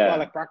practice Yeah,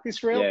 like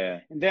practice rail. yeah,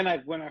 And then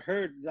like when I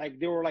heard like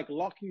they were like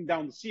locking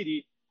down the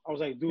city, I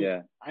was like, dude,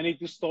 yeah, I need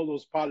to store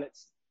those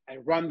pallets. I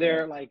run yeah,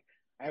 there, like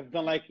I've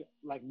done like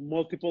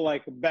multiple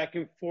like back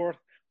and forth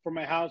from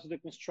my house to the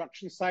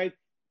construction site,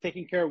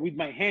 taking care with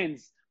my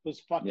hands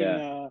those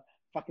yeah.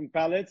 fucking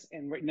pallets.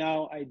 And right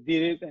now I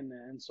did it,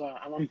 and so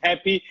I'm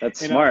happy.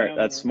 That's And smart.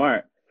 That's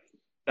smart.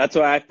 That's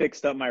why I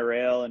fixed up my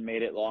rail and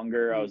made it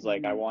longer. I was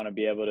like, I mm, want to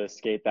be able to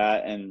skate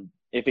that, and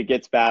if it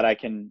gets bad, I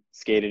can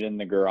skate it in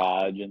the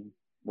garage and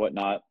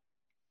whatnot.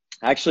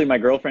 Actually, my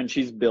girlfriend,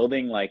 she's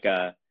building like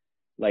a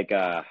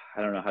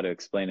I don't know how to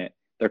explain it.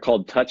 They're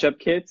called touch-up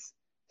kits.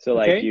 So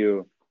like okay.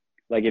 you,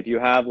 like if you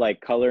have like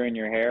color in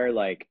your hair,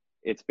 like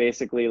it's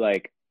basically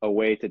like a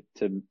way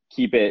to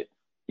keep it,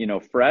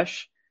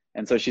 fresh.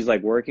 And so she's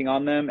like working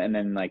on them and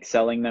then like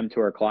selling them to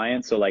her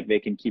clients so like they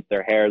can keep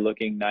their hair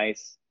looking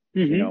nice,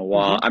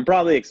 while I'm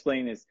probably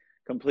explaining this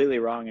completely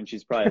wrong and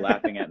she's probably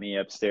laughing at me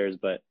upstairs,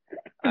 but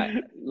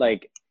I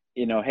like,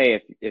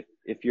 hey,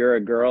 if you're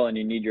a girl and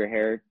you need your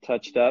hair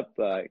touched up,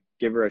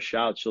 give her a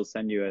shout. She'll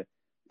send you a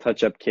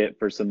touch up kit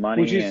for some Which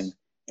money, and is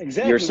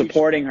exactly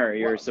which.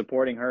 you're Wow,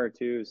 supporting her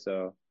too.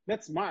 So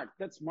that's smart.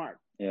 That's smart.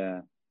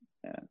 yeah,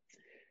 yeah.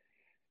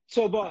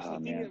 So, boss, I Oh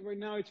think man. that right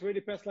now it's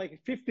already past like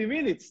 50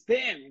 minutes.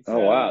 Damn, it's Oh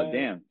wow,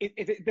 damn.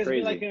 it has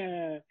been like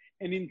Crazy.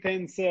 an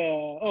intense.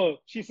 Oh,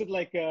 she said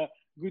like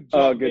good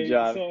Oh, job, good babe.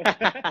 job. So,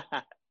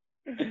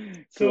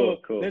 Cool, so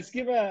cool. let's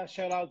give a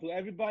shout out to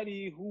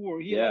everybody who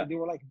were here. Yeah. Like there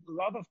were like a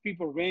lot of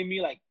people,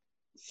 Remy, like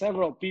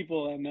several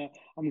people, and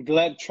I'm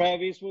glad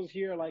Travis was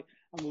here. Like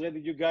I'm glad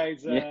that you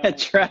guys Yeah,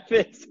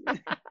 Travis.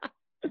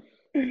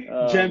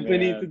 Oh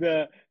jumping into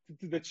man.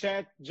 the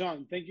chat.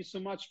 John, thank you so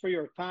much for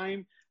your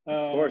time.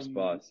 Of course,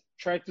 boss.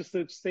 Try to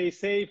stay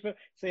safe.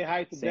 Say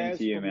hi to Same Des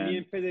to you, from me man.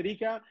 and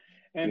Federica,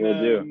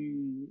 Will do.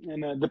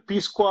 and the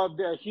Peace Squad.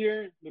 They're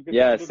here.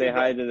 Yeah, Look say at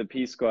hi that. to the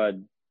P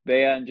Squad.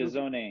 Bea and Look,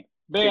 Jazone.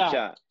 Big Bea,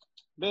 shot.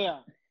 Bea.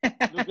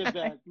 Look at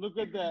that. Look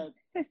at that.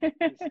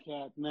 This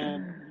cat,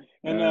 man.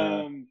 And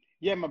uh,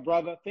 yeah, my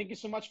brother, thank you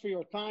so much for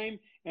your time.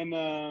 And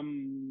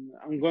I'm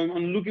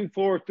looking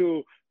forward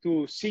to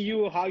see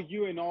you, hug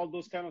you, and all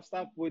those kind of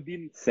stuff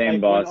within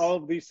Same, like when boss. all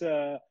of this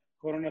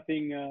Corona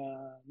thing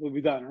will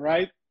be done. All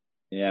right.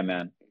 Yeah,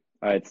 man.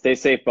 All right, stay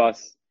safe,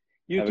 boss.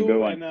 You Have a good too,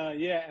 one. and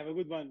yeah, have a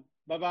good one.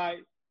 Bye bye.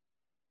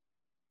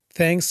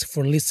 Thanks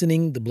for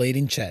listening the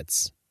Blading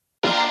Chats.